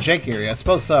found the jank area, I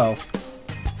suppose so.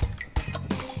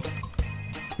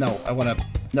 No, I wanna...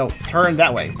 No, turn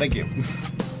that way, thank you.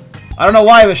 I don't know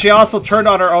why, but she also turned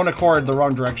on her own accord the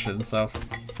wrong direction, so...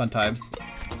 Fun times.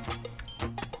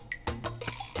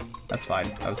 That's fine,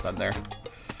 I was done there.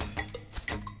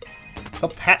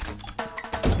 Oh, hat!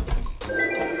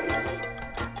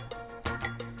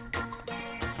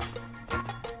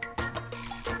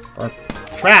 Or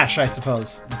trash, I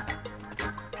suppose.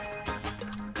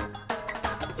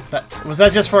 Was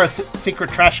that just for a secret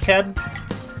trash can?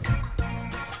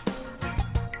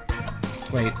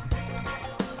 Wait.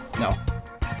 No.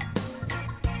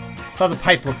 Thought the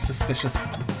pipe looked suspicious.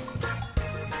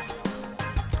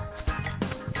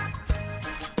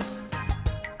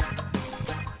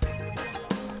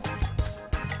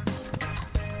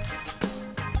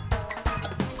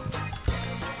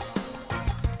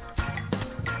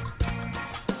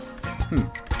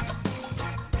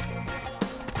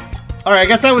 Alright, I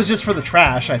guess that was just for the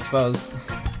trash, I suppose.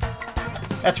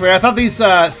 That's weird. I thought these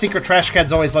secret trash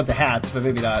cans always led to hats, but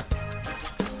maybe not.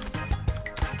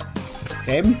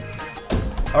 Game?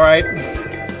 Alright.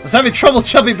 I was having trouble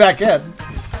jumping back in.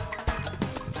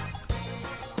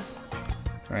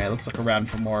 Alright, let's look around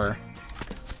for more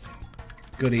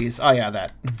goodies. Oh yeah,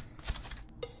 that.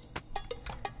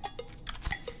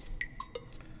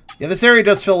 Yeah, this area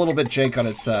does feel a little bit jank on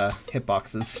its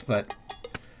hitboxes, but...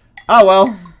 Oh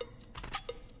well.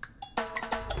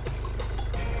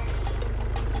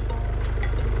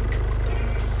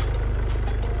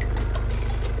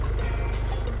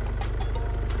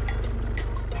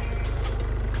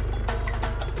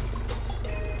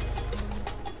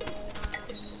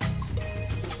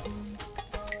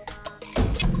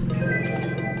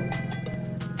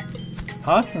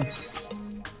 Huh?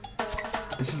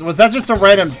 Was that just a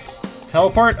random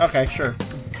teleport? Okay, sure.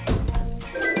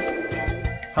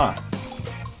 Huh.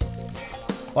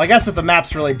 Well, I guess if the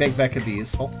map's really big, that could be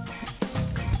useful.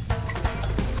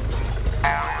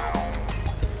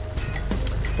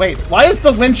 Wait, why is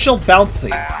the windshield bouncy?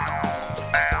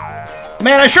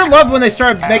 Man, I sure love when they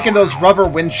started making those rubber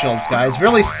windshields, guys.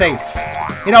 Really safe.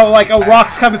 You know, like a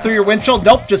rock's coming through your windshield.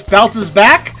 Nope, just bounces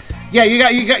back. Yeah, you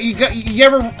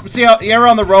ever see how you're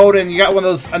on the road and you got one of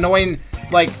those annoying,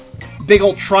 like, big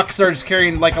old trucks that are just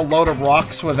carrying, like, a load of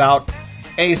rocks without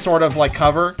any sort of, like,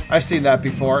 cover? I've seen that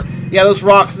before. Yeah, those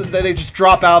rocks, they just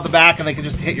drop out of the back and they can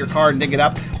just hit your car and dig it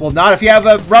up. Well, not if you have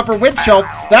a rubber windshield.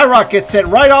 That rock gets sent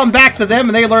right on back to them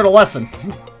and they learn a lesson.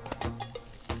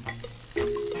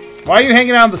 Why are you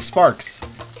hanging out in the sparks?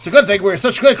 It's a good thing we're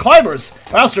such good climbers,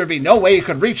 or else there'd be no way you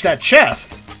could reach that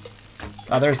chest.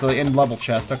 Oh, there's the in-level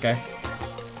chest, okay.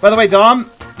 By the way, Dom,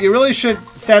 you really should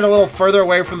stand a little further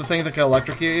away from the thing that can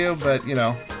electrocute you, but, you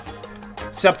know,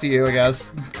 it's up to you, I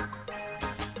guess.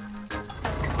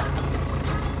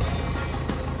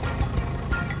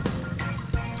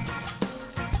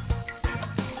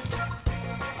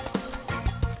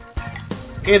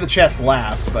 Gave the chest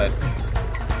last, but...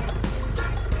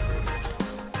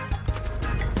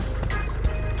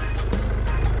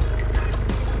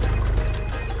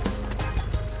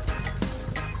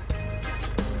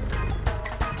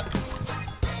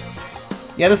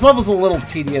 Yeah, this level's a little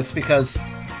tedious because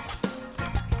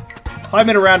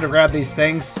climbing around to grab these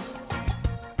things,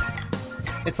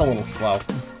 it's a little slow.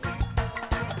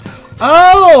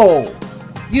 Oh!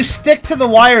 You stick to the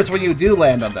wires when you do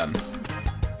land on them.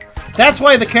 That's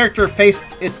why the character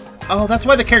that's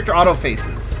why the character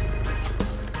auto-faces.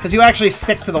 Because you actually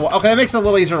stick to the... Okay, that makes it a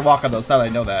little easier to walk on those, now that I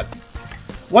know that.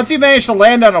 Once you manage to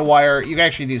land on a wire, you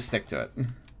actually do stick to it.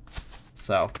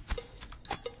 So...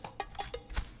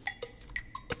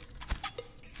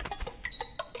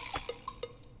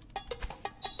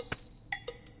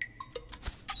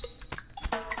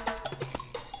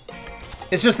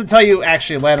 It's just until you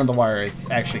actually land on the wire,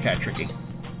 it's actually kind of tricky.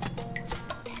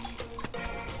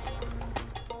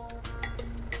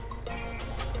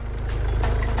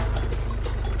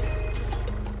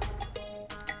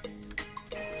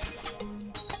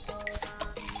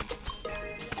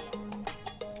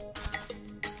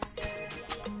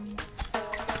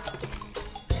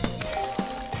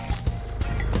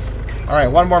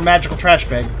 Alright, one more magical trash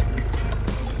bag.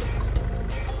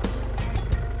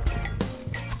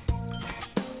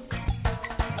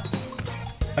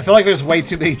 I feel like there's way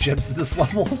too many gyms at this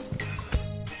level.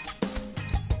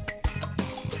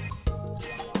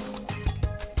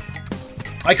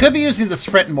 I could be using the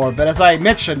sprint more, but as I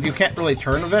mentioned, you can't really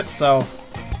turn with it, so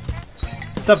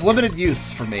it's of limited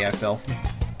use for me, I feel.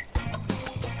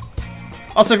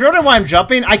 Also, if you're wondering why I'm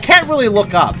jumping, I can't really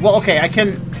look up. Well, okay, I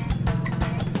can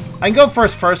go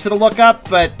first person to look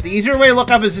up, but the easier way to look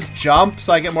up is just jump,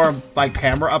 so I get more of my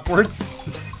camera upwards.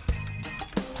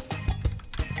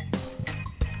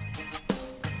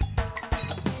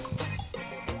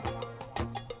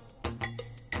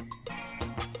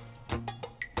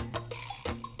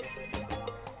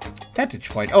 Vantage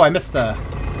point. Oh, I missed a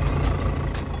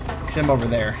gym over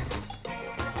there.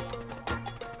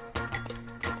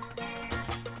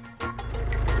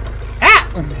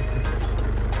 Ah!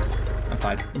 I'm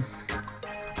fine.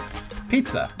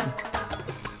 Pizza.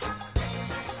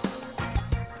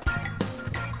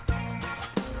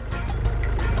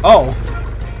 Oh!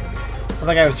 I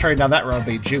think I was turning down that road,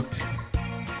 but he juked.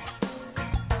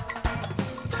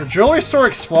 The jewelry store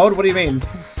explode? What do you mean?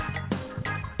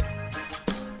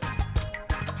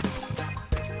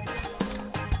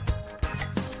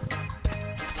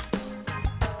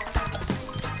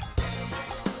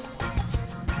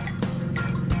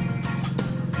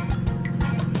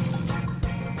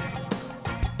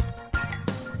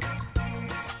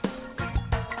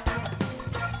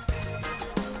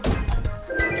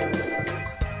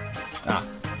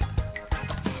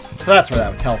 So that's where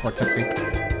that teleport took me.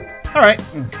 Alright.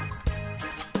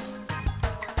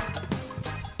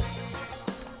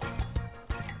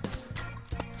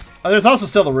 Oh, there's also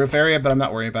still the roof area, but I'm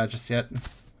not worried about it just yet.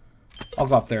 I'll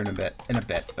go up there in a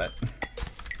bit, but...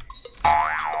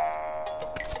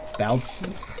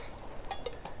 Bounce.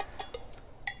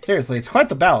 Seriously, it's quite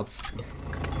the bounce.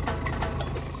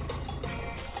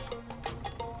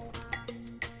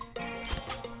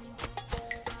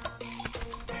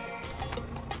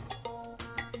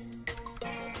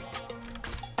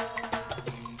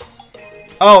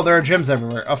 Oh, there are gyms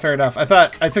everywhere. Oh, fair enough.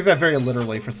 I took that very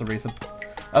literally for some reason.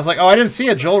 I was like, oh, I didn't see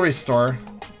a jewelry store.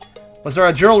 Was there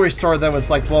a jewelry store that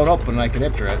was, like, blown open and I could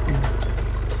enter it?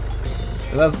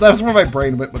 That was where my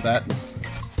brain went with that.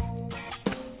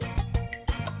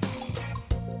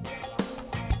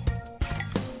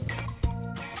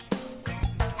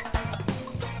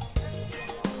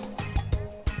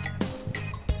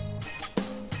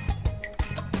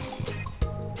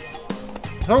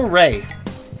 Hooray!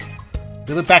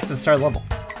 We look back to the start level.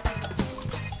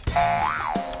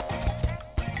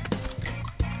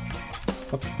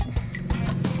 Whoops.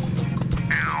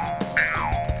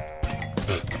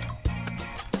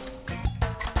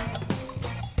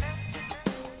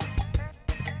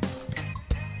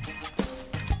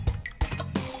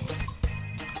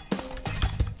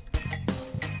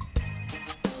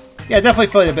 Yeah, definitely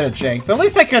feeling a bit of jank, but at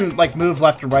least I can like move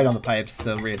left and right on the pipes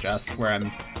to readjust where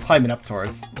I'm climbing up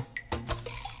towards.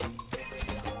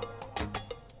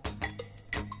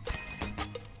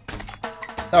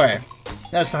 Alright,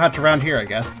 now just to hunt around here, I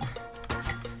guess.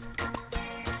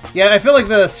 Yeah, I feel like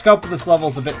the scope of this level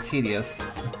is a bit tedious.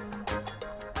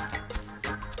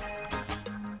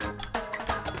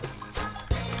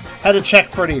 Had to check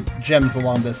for any gems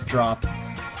along this drop.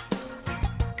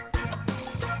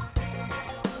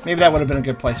 Maybe that would have been a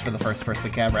good place for the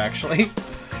first-person camera, actually.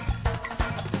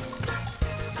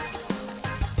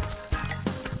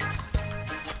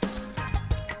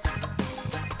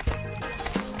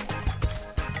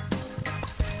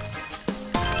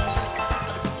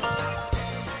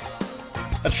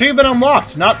 Achievement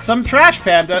unlocked! Not some trash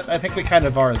panda! I think we kind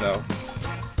of are, though.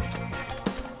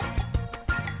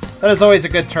 That is always a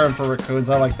good term for raccoons.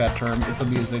 I like that term. It's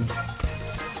amusing.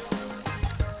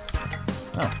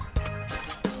 Oh.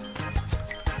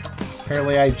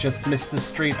 Apparently I just missed the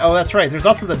street. Oh, that's right. There's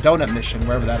also the donut mission,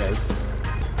 wherever that is.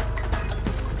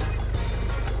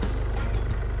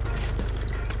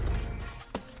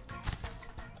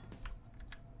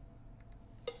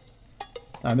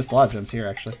 Oh, I missed a lot of gems here,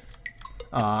 actually.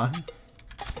 Aw.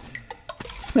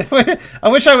 I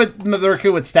wish the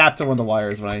raccoon would snap to one of the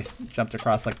wires when I jumped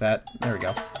across like that. There we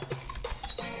go.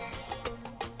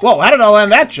 Whoa, how did I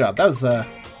land that jump? That was,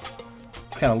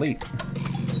 it's kind of neat.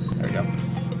 There we go.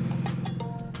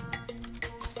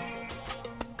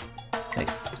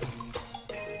 Nice.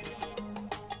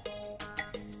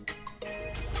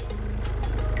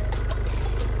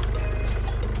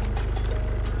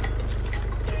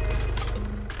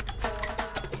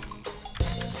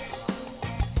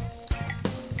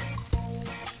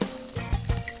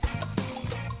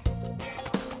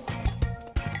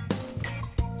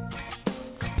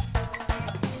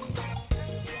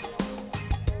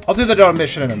 I'll do the donut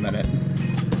mission in a minute.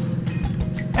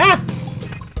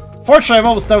 Fortunately, I'm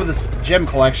almost done with this gem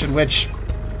collection, which,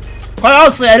 quite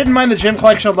honestly, I didn't mind the gem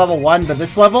collection on level 1, but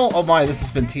this level, oh my, this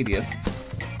has been tedious.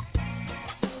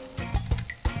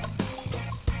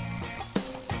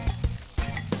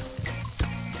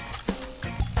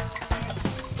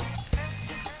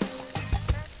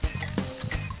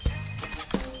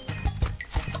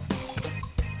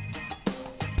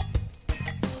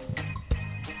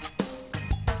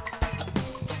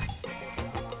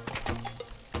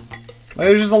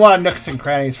 There's just a lot of nooks and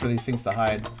crannies for these things to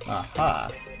hide. Aha.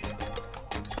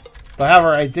 But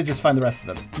however, I did just find the rest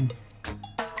of them.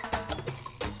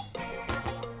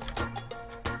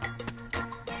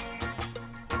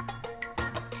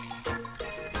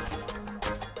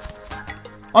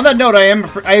 On that note,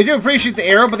 I do appreciate the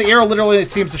arrow, but the arrow literally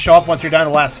seems to show up once you're down to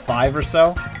the last 5 or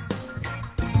so.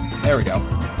 There we go.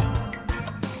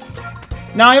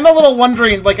 Now, I'm a little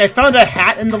wondering, like, I found a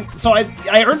hat in the... So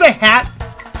I earned a hat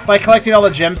by collecting all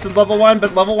the gems in level 1,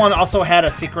 but level 1 also had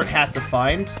a secret hat to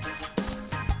find.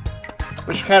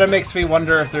 Which kind of makes me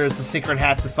wonder if there's a secret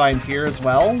hat to find here as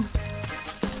well.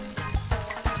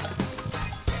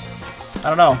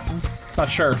 I don't know. Not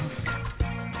sure.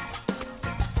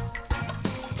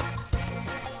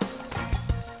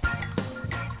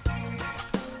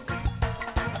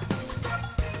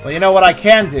 Well, you know what I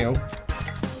can do?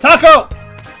 Taco!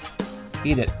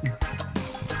 Eat it.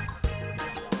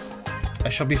 I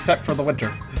shall be set for the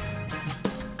winter.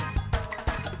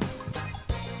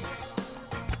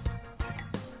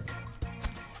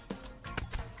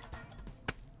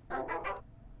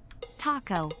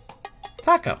 Taco.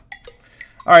 Taco.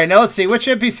 Alright, now let's see. Which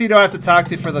NPC do I have to talk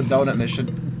to for the donut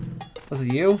mission? Was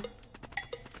it you?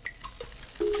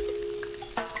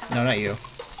 No, not you.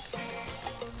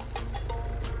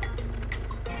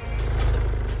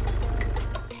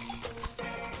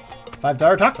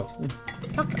 $5 taco.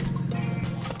 Taco.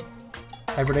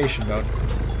 Hibernation mode.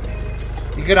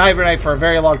 You can hibernate for a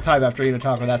very long time after eating a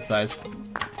taco that size.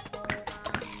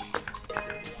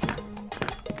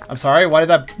 I'm sorry, why did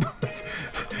that...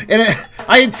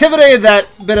 I intimidated that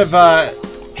bit of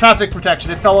traffic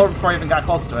protection. It fell over before I even got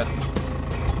close to it.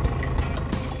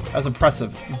 That was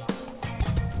impressive.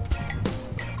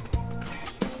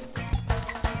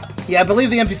 Yeah, I believe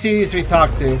the NPC needs to be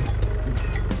talked to.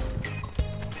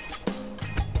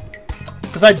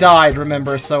 Because I died,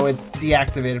 remember, so it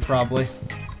deactivated probably.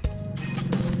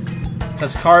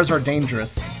 Because cars are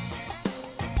dangerous.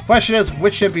 Question is,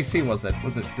 which NPC was it?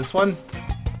 Was it this one?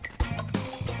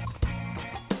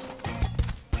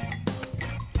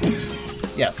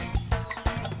 Yes.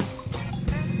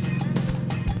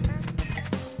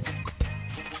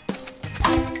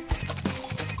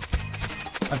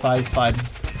 I'm fine, it's fine.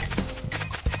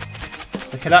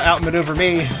 They cannot outmaneuver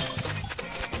me.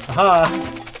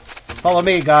 Aha! Follow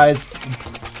me, guys.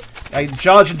 I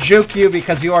judge and juke you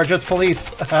because you are just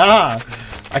police. Haha!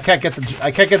 I can't get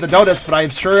the donuts, but I'm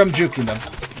sure I'm juking them.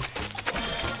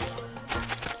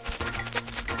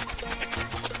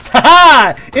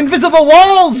 Haha! Invisible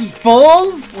walls,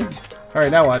 fools!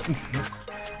 Alright, now what?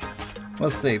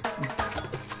 Let's see.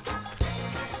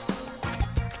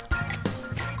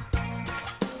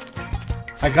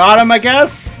 I got him, I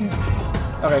guess?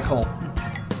 Okay, cool.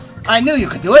 I knew you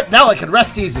could do it! Now I can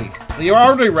rest easy. You're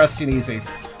already resting easy.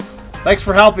 Thanks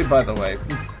for helping, by the way.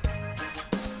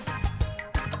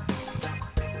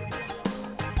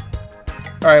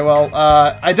 Alright, well,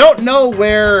 I don't know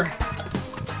where...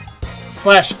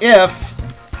 /if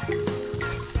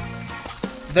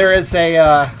there is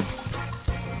a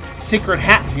secret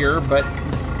hat here, but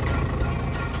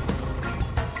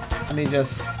let me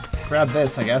just grab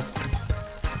this, I guess.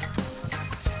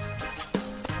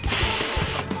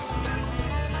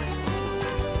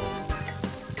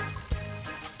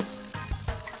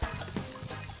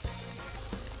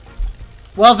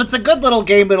 Well, if it's a good little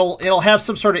game, it'll have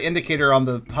some sort of indicator on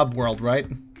the hub world, right?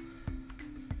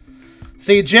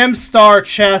 See, gem, star,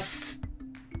 chest.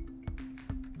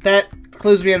 That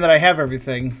clues me in that I have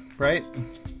everything, right?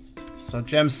 So,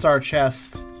 gem, star,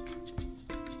 chest.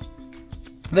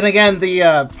 Then again,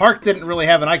 the park didn't really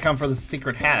have an icon for the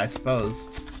secret hat, I suppose.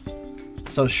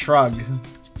 So, shrug.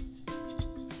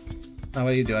 Now,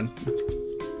 what are you doing?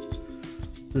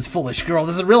 This foolish girl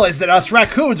doesn't realize that us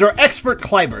raccoons are expert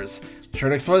climbers. Be sure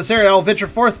to explore this area. I'll venture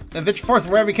forth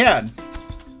wherever we can.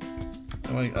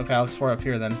 Okay, I'll explore up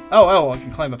here then. Oh, I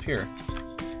can climb up here.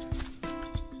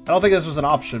 I don't think this was an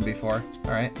option before.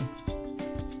 Alright.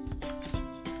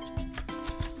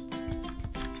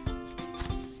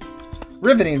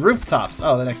 Riveting rooftops.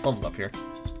 Oh, the next level's up here.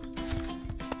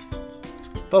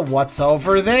 But what's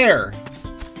over there?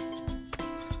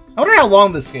 I wonder how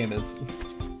long this game is.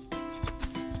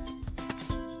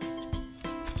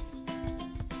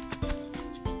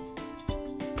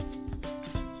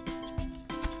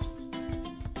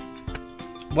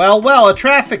 Well, well, a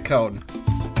traffic cone.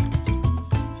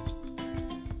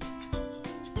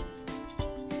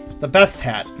 The best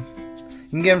hat. You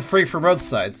can get them free from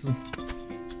roadsides.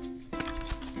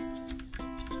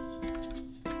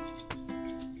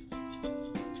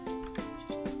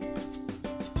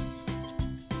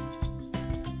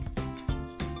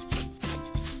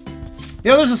 You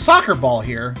know, there's a soccer ball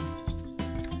here.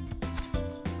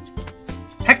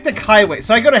 Hectic Highway.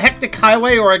 So I go to Hectic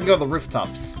Highway or I can go to the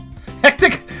rooftops.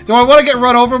 Hectic... Do I want to get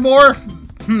run over more?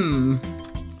 Alright,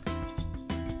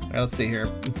 let's see here.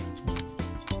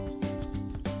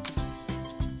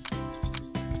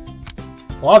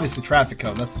 Well, obviously traffic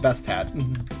cone. That's the best hat.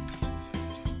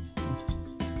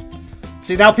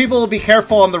 See, now people will be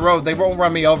careful on the road. They won't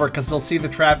run me over because they'll see the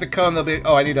traffic cone. They'll be,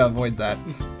 oh, I need to avoid that.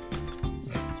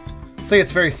 See,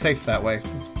 it's very safe that way.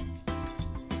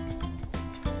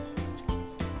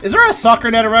 Is there a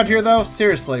soccer net around here, though?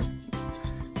 Seriously.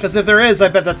 Because if there is, I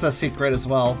bet that's a secret as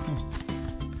well.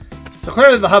 So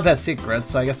clearly the hub has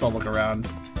secrets, so I guess I'll look around.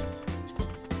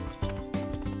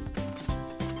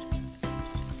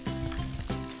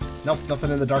 Nope, nothing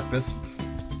in the darkness.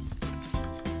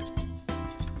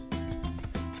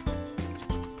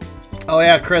 Oh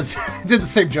yeah, Chris did the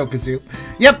same joke as you.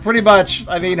 Yep, pretty much.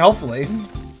 I mean, hopefully.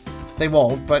 They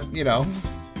won't, but, you know.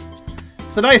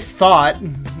 It's a nice thought,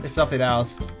 if nothing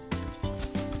else.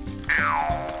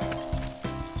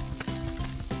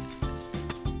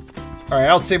 Alright, I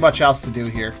don't see much else to do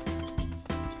here.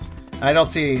 I don't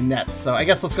see any nets, so I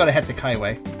guess let's go to Hectic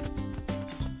Highway.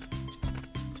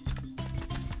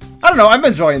 I don't know, I'm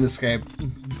enjoying this game.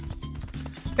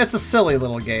 It's a silly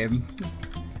little game.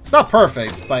 It's not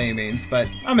perfect by any means, but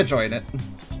I'm enjoying it.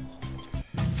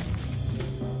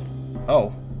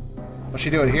 Oh. What's she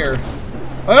doing here?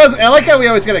 I like how we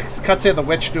always get a cutscene of the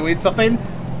witch doing something.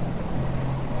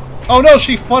 Oh no,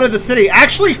 she flooded the city.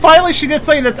 Actually, finally she did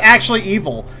something that's actually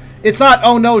evil. It's not,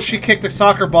 oh no, she kicked a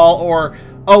soccer ball, or,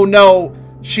 oh no,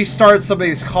 she started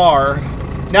somebody's car.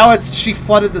 Now it's, she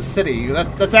flooded the city.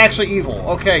 That's actually evil.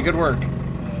 Okay, good work.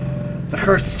 The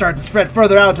curse is starting to spread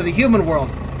further out into the human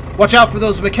world. Watch out for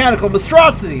those mechanical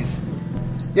monstrosities.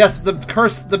 Yes,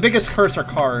 the biggest curse are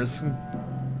cars.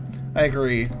 I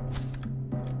agree.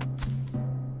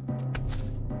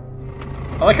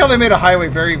 I like how they made a highway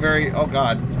very, very... Oh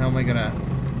god, how am I gonna...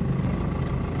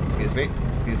 Excuse me,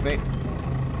 excuse me.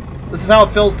 This is how it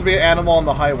feels to be an animal on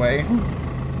the highway.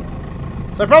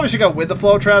 So I probably should go with the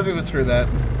flow of traffic, but screw that.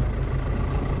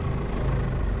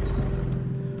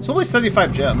 It's only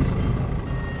 75 gems.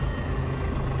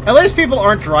 At least people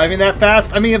aren't driving that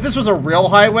fast. I mean, if this was a real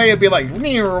highway, it'd be like...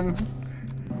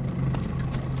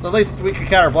 So at least we could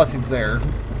count our blessings there.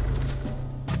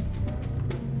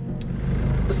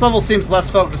 This level seems less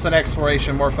focused on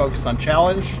exploration, more focused on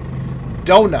challenge.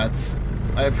 Donuts.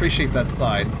 I appreciate that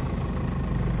side.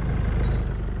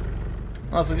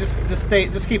 Also, just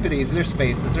keep it easy. There's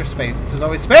spaces. There's spaces. There's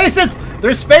always spaces.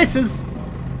 There's spaces.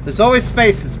 There's always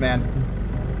spaces, man.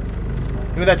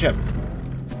 Give me that gem.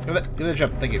 Give me that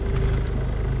gem. Thank you.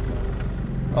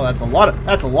 Oh, that's a lot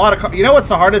of cars. You know what's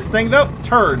the hardest thing though?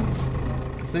 Turns.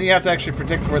 So then you have to actually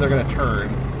predict where they're gonna turn.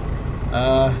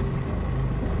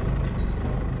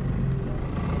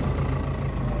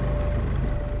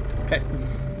 Okay.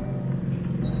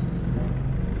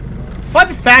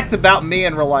 Fun fact about me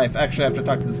in real life. Actually, I have to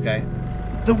talk to this guy.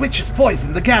 The witch has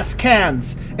poisoned the gas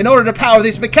cans in order to power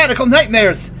these mechanical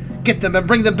nightmares. Get them and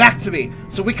bring them back to me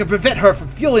so we can prevent her from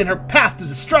fueling her path to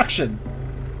destruction.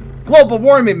 Global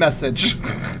warming message.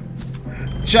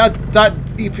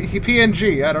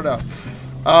 .png. I don't know.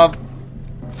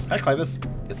 Can I climb this?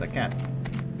 Yes, I can.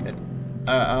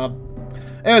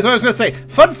 Anyways, what I was gonna say.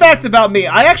 Fun fact about me: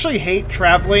 I actually hate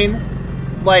traveling,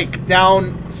 like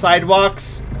down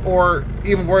sidewalks, or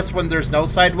even worse, when there's no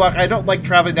sidewalk. I don't like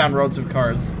traveling down roads of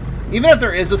cars. Even if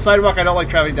there is a sidewalk, I don't like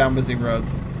traveling down busy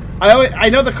roads. I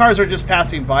know the cars are just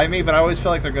passing by me, but I always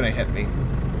feel like they're gonna hit me.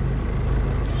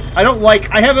 I don't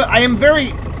like. I've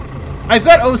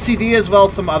got OCD as well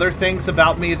as some other things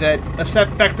about me that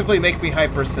effectively make me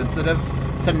hypersensitive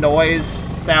to noise,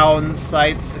 sounds,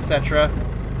 sights, etc.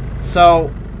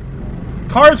 So,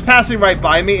 cars passing right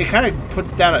by me, it kind of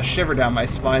puts down a shiver down my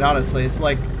spine, honestly. It's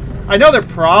like, I know they're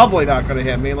probably not going to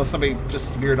hit me unless somebody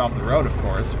just veered off the road, of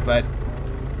course, but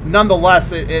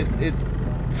nonetheless,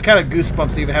 it's kind of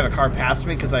goosebumps to even have a car pass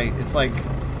me, because it's like,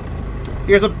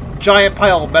 here's a giant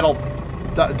pile of metal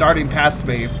darting past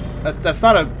me. That's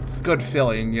not a good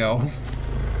feeling, yo.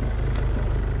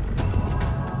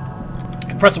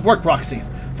 Impressive work, Roxy.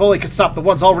 If only could stop the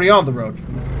ones already on the road.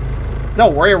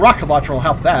 Don't worry, a rocket launcher will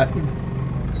help that.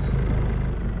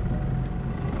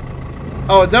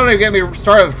 Oh, don't even get me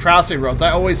started with crossing roads. I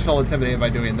always feel intimidated by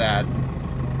doing that.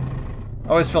 I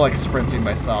always feel like sprinting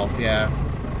myself, yeah.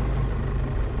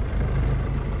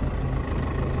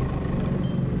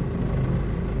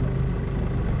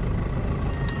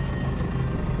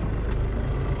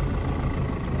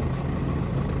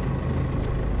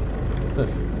 What's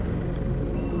this?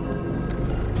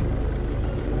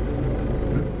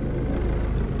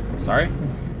 Sorry?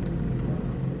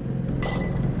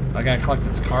 I gotta collect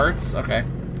its cards? Okay.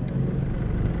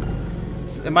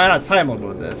 Am I on time limit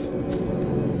with this?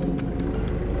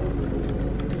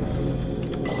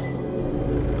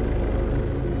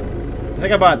 I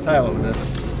think I'm on time limit with this.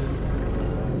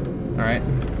 Alright.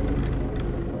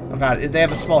 Oh god, they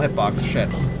have a small hitbox. Shit.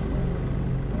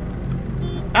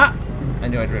 Ah! I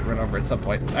knew I'd run over at some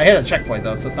point. I hit a checkpoint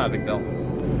though, so it's not a big deal.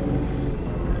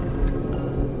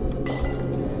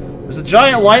 There's a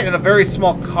giant light and a very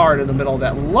small card in the middle of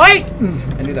that light!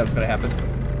 I knew that was going to happen.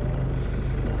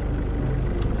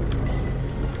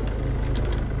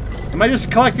 Am I just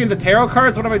collecting the tarot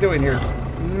cards? What am I doing here?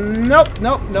 Nope,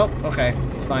 nope, nope. Okay,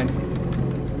 it's fine.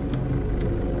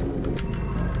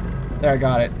 There, I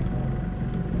got it.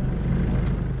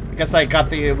 I guess I got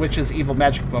the Witch's Evil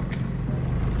Magic book.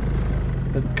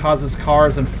 That causes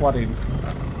cars and flooding.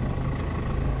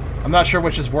 I'm not sure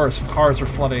which is worse, cars or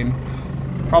flooding.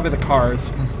 Probably the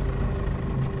cars.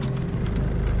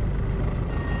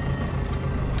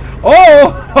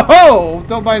 Oh! Oh!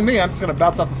 Don't mind me. I'm just gonna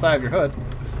bounce off the side of your hood.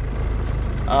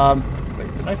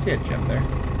 Wait, did I see a gem there?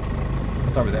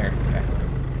 It's over there. Okay.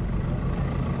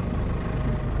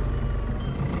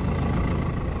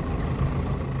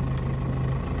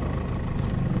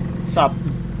 Stop.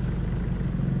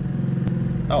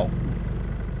 Oh.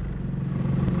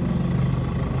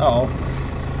 Uh-oh.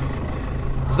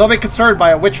 Don't be concerned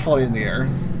by a witch floating in the air.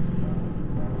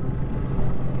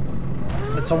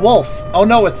 It's a wolf. Oh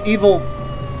no, it's evil.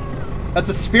 That's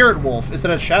a spirit wolf. Is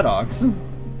it a Shadox?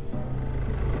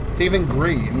 It's even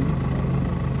green.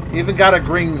 Even got a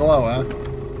green glow, huh?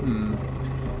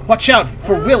 Watch out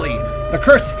for Willy. The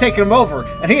curse has taken him over,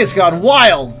 and he has gone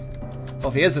wild. Well,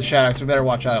 if he is a Shadox, we better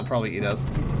watch out. He'll probably eat us.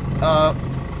 I'll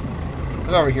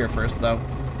go over here first, though.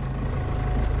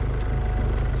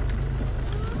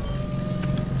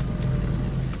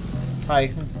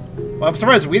 Hi. Well, I'm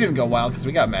surprised we didn't go wild because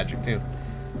we got magic too.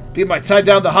 Beat my time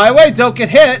down the highway. Don't get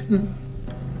hit.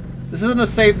 This isn't a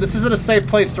safe. This isn't a safe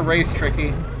place to race,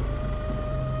 Tricky.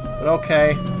 But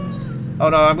okay. Oh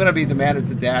no, I'm gonna be demanded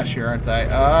to dash here, aren't I?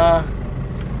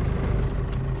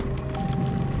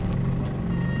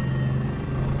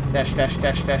 Dash, dash,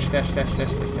 dash, dash, dash, dash,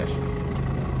 dash, dash, dash.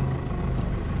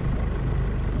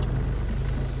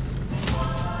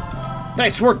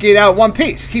 Nice work getting out in one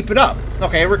piece. Keep it up.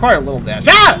 Okay, it required a little dash.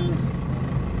 Ah!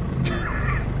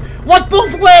 What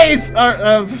both ways?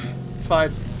 It's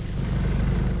fine.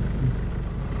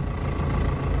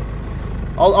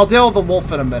 I'll deal with the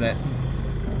wolf in a minute.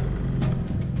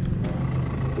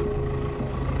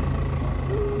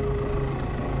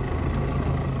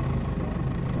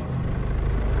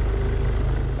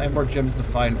 I have more gems to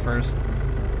find first.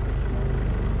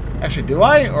 Actually, do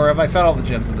I? Or have I found all the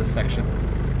gems in this section?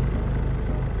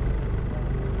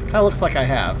 Kinda looks like I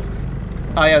have.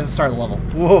 Oh yeah, let's start the level.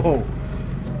 Whoa!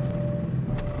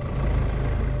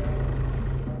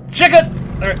 Check it!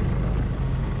 Alright.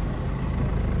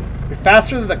 You're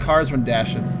faster than the cars when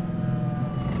dashing.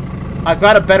 I've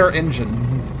got a better engine.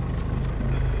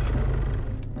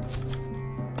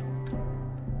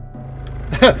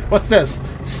 What's this?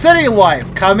 City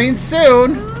life coming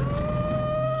soon!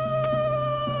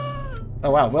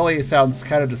 Oh wow, Willy sounds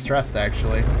kind of distressed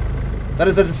actually. That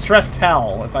is a distressed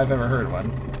howl, if I've ever heard one.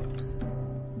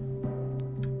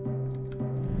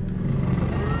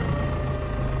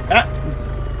 Ah.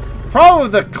 The problem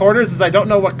with the corners is I don't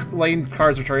know what lane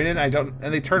cars are turning in.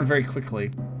 And they turn very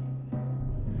quickly.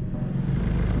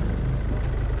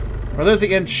 Or there's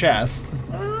the end chest.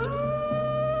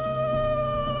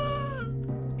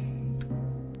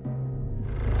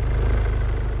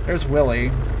 There's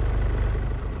Willy.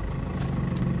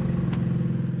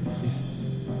 He's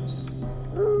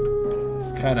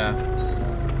kind of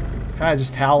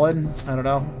just howling. I don't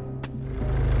know.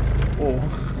 Oh.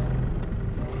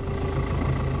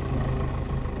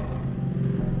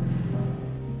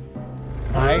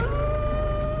 Hi.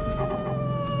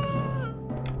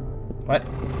 What?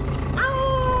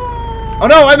 Oh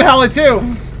no, I'm howling too.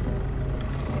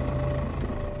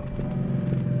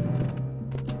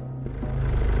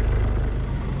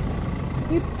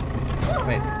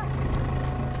 Wait.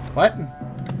 What?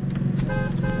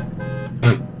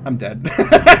 I'm dead.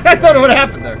 I don't know what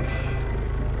happened there.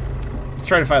 Let's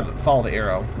try to follow the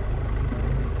arrow.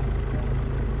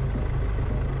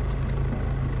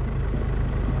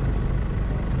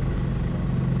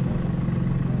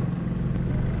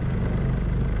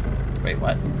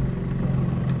 What?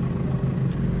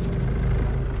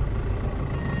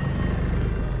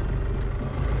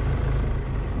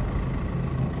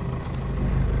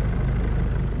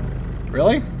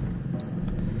 Really?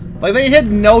 Like, they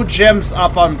hid no gems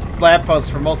up on lampposts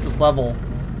for most of this level.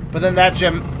 But then that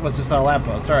gem was just on a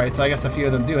lamppost. Alright, so I guess a few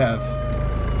of them do have.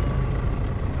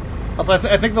 Also,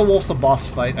 I think the wolf's a boss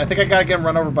fight. I think I gotta get him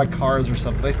run over by cars or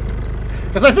something.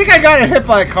 Because I think I got hit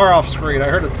by a car off screen. I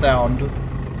heard a sound.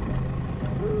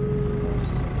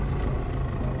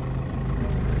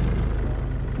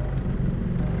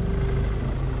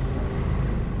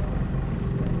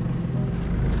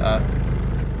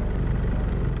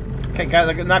 Okay, guys,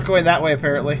 they're not going that way,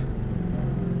 apparently.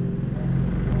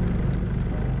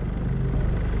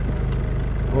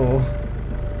 Oh.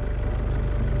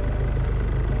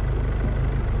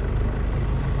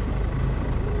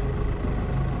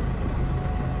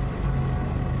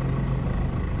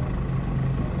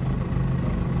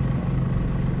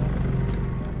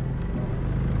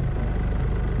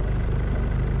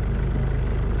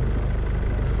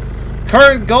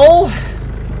 Current goal?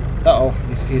 Uh-oh,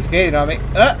 he's skating on me.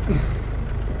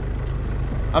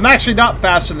 I'm actually not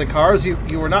faster than the cars. You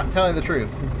were not telling the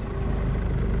truth.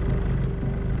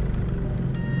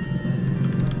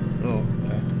 Oh,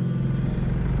 okay.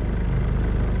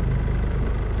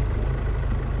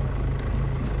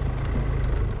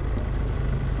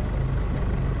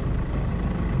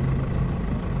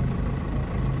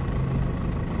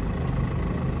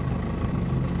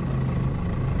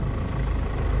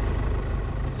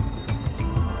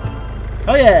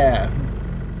 Oh yeah!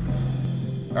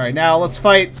 Alright, now let's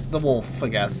fight the wolf, I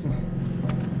guess.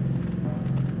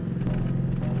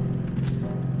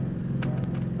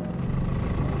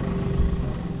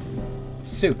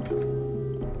 Soup.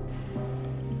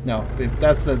 No,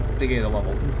 that's the beginning of the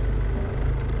level.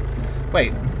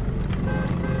 Wait.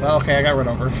 Well, okay, I got run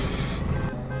over.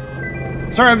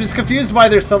 Sorry, I'm just confused why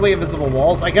there's suddenly invisible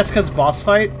walls. I guess because boss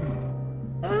fight?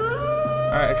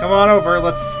 Alright, come on over.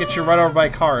 Let's get you run over by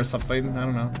a car or something. I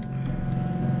don't know.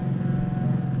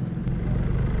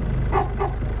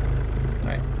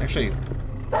 Alright, actually...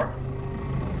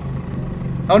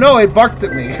 Oh no, it barked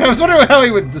at me. I was wondering how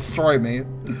he would destroy me.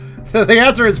 The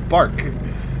answer is bark.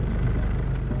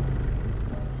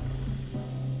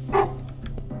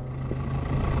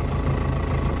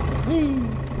 Whee!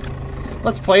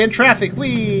 Let's play in traffic.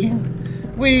 Whee!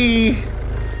 Whee!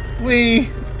 Whee!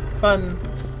 Fun.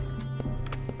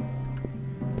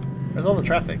 Where's all the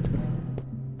traffic?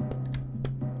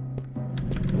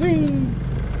 Whee!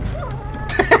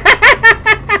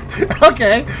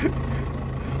 Okay.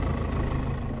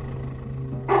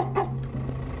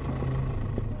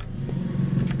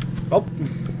 Oh.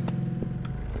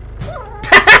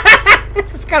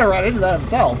 Just gotta run into that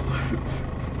himself.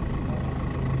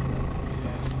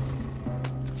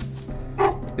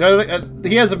 You know,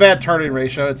 he has a bad turning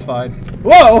ratio, it's fine.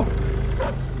 Whoa!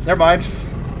 Never mind.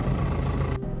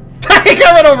 He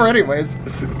got run over anyways.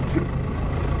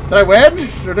 Did I win?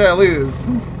 Or did I lose?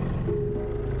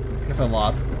 I guess I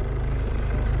lost.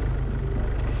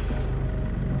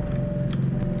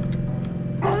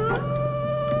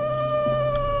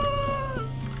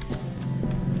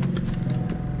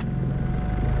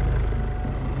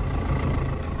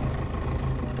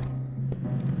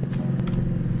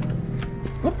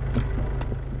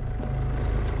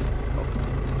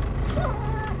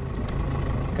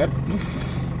 Good.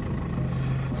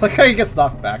 Like how he gets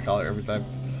knocked back every time.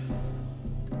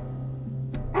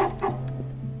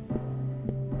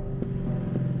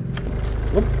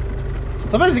 Whoop.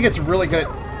 Sometimes he gets really good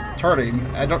at turning.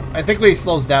 I think when he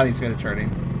slows down he's good at turning.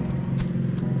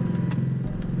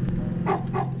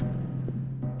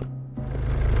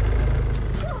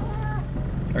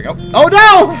 There we go. Oh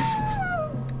no!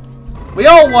 We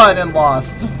all won and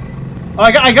lost. Oh,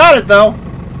 I got it though.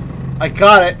 I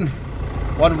got it.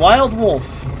 One wild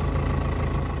wolf.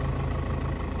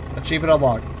 Achievement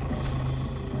unlocked.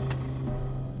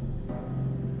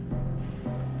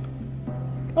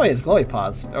 Oh, he has glowy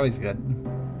paws. Oh, he's good.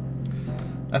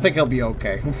 I think he'll be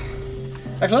okay.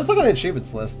 Actually, let's look at the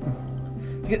achievements list.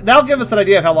 That'll give us an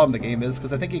idea of how long the game is,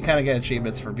 because I think you kind of get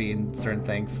achievements for being certain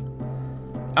things.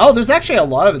 Oh, there's actually a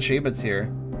lot of achievements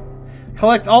here.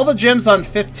 Collect all the gems on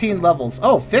 15 levels.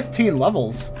 Oh, 15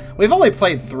 levels. We've only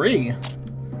played 3.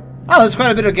 Oh, there's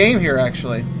quite a bit of game here,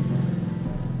 actually.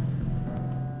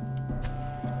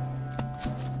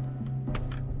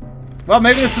 Well,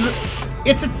 maybe this is...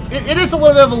 It is a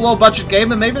little bit of a low-budget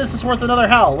game, and maybe this is worth another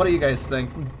howl. What do you guys think?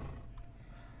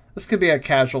 This could be a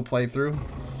casual playthrough.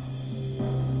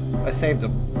 I saved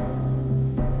him.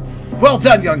 Well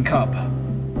done, young cub.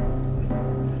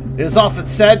 It is often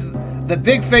said The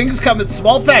big things come in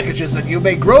small packages, and you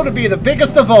may grow to be the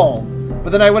biggest of all.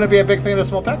 But then I wouldn't be a big thing in a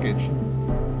small package.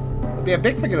 It'd be a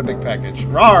big thing in a big package.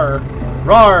 Rawr!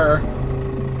 Rawr!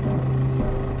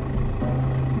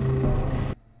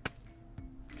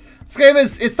 This game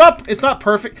is, it's not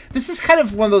perfect. This is kind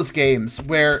of one of those games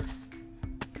where...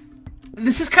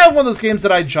 This is kind of one of those games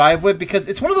that I jive with, because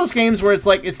it's one of those games where it's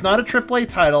like, it's not a AAA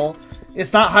title,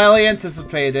 it's not highly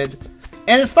anticipated,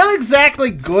 and it's not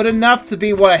exactly good enough to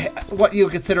be what you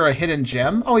would consider a hidden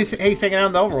gem. Oh, he's hanging out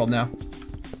in the overworld now.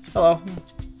 Hello.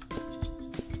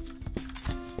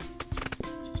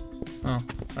 Oh,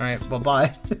 alright, well,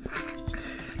 bye.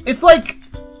 It's like...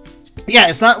 Yeah,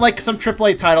 it's not like some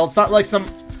AAA title, it's not like some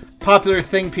popular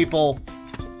thing people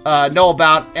know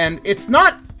about, and it's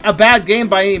not a bad game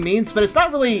by any means, but it's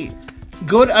not really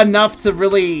good enough to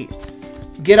really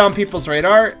get on people's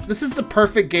radar. This is the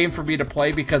perfect game for me to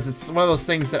play because it's one of those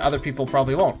things that other people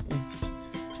probably won't.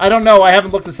 I don't know, I haven't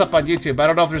looked this up on YouTube. I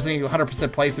don't know if there's any 100%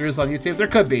 playthroughs on YouTube. There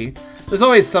could be. There's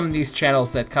always some of these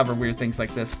channels that cover weird things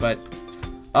like this, but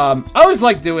I always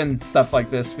like doing stuff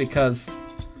like this because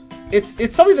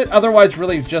it's something that otherwise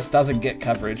really just doesn't get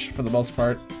coverage for the most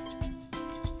part.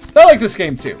 I like this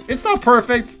game too. It's not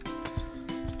perfect,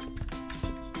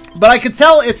 but I can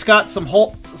tell it's got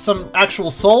some actual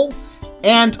soul.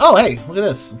 And, oh, hey, look at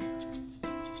this.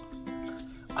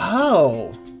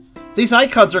 Oh, these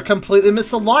icons are completely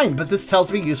misaligned, but this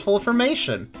tells me useful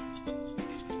information.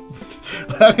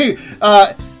 Okay,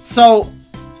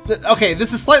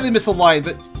 this is slightly misaligned,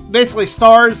 but basically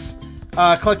stars,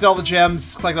 collecting all the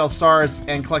gems, collecting all the stars,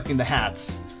 and collecting the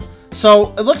hats.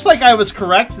 So, it looks like I was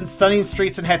correct, and Stunning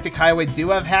Streets and Hectic Highway do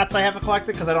have hats I haven't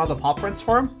collected because I don't have the paw prints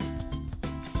for them.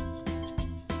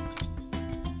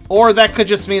 Or that could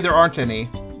just mean there aren't any.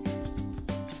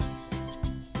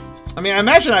 I mean, I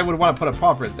imagine I would want to put a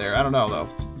paw print there. I don't know, though.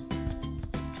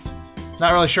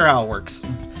 Not really sure how it works.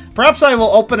 Perhaps I will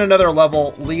open another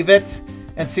level, leave it,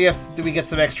 and see if we get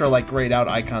some extra, like, grayed out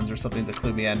icons or something to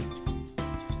clue me in.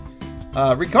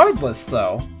 Regardless,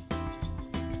 though,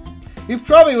 you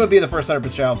probably would be the first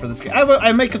 100% channel for this game.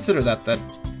 I may consider that, then.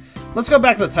 Let's go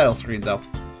back to the title screen, though.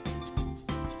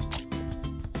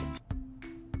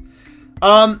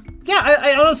 Yeah,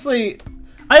 I honestly,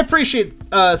 I appreciate,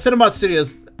 Cinnamon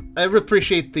Studios. I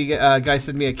appreciate the, guy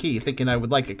sending me a key thinking I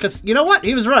would like it. Because, you know what?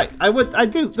 He was right. I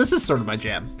do. This is sort of my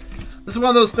jam. This is one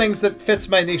of those things that fits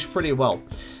my niche pretty well.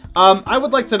 I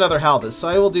would like to another HAL this, so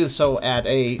I will do so at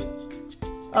a,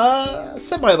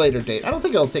 semi-later date. I don't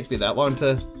think it'll take me that long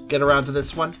to get around to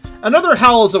this one. Another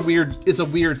HAL is a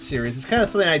weird series. It's kind of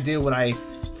something I do when I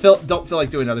don't feel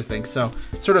like doing other things. So,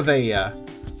 sort of a,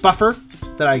 buffer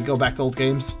that I go back to old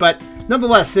games, but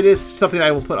nonetheless, it is something I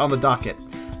will put on the docket.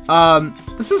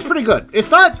 This is pretty good.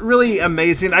 It's not really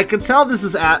amazing. I can tell this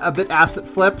is a bit asset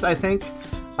flipped, I think.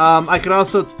 I can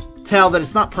also tell that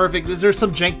it's not perfect. There's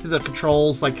some jank to the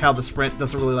controls, like how the sprint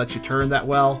doesn't really let you turn that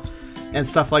well, and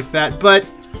stuff like that, but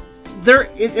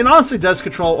it honestly does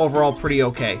control overall pretty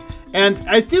okay. And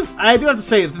I do have to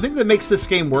say, the thing that makes this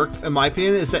game work, in my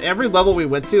opinion, is that every level we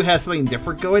went to has something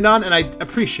different going on, and I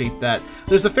appreciate that.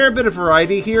 There's a fair bit of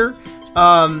variety here,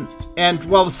 and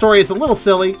while the story is a little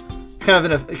silly,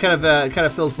 kind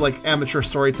of feels like amateur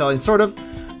storytelling, sort of,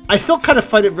 I still kind of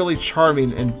find it really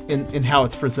charming in how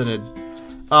it's presented.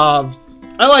 I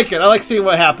like it. I like seeing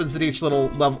what happens at each little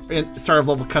level, start of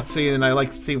level cutscene, and I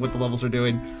like seeing what the levels are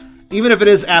doing. Even if it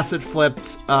is asset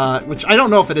flipped, which I don't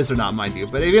know if it is or not, mind you,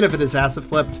 but even if it is asset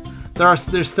flipped,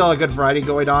 there's still a good variety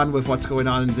going on with what's going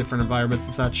on in different environments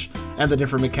and such, and the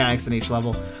different mechanics in each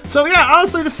level. So yeah,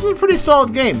 honestly, this is a pretty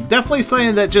solid game. Definitely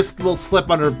something that just will slip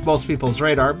under most people's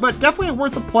radar, but definitely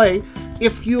worth a play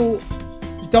if you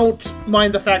don't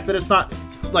mind the fact that it's not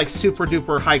like super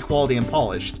duper high quality and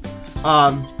polished.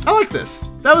 I like this.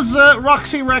 That was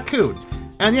Roxy Raccoon,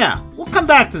 and yeah, we'll come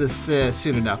back to this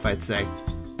soon enough, I'd say.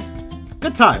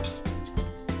 Good times.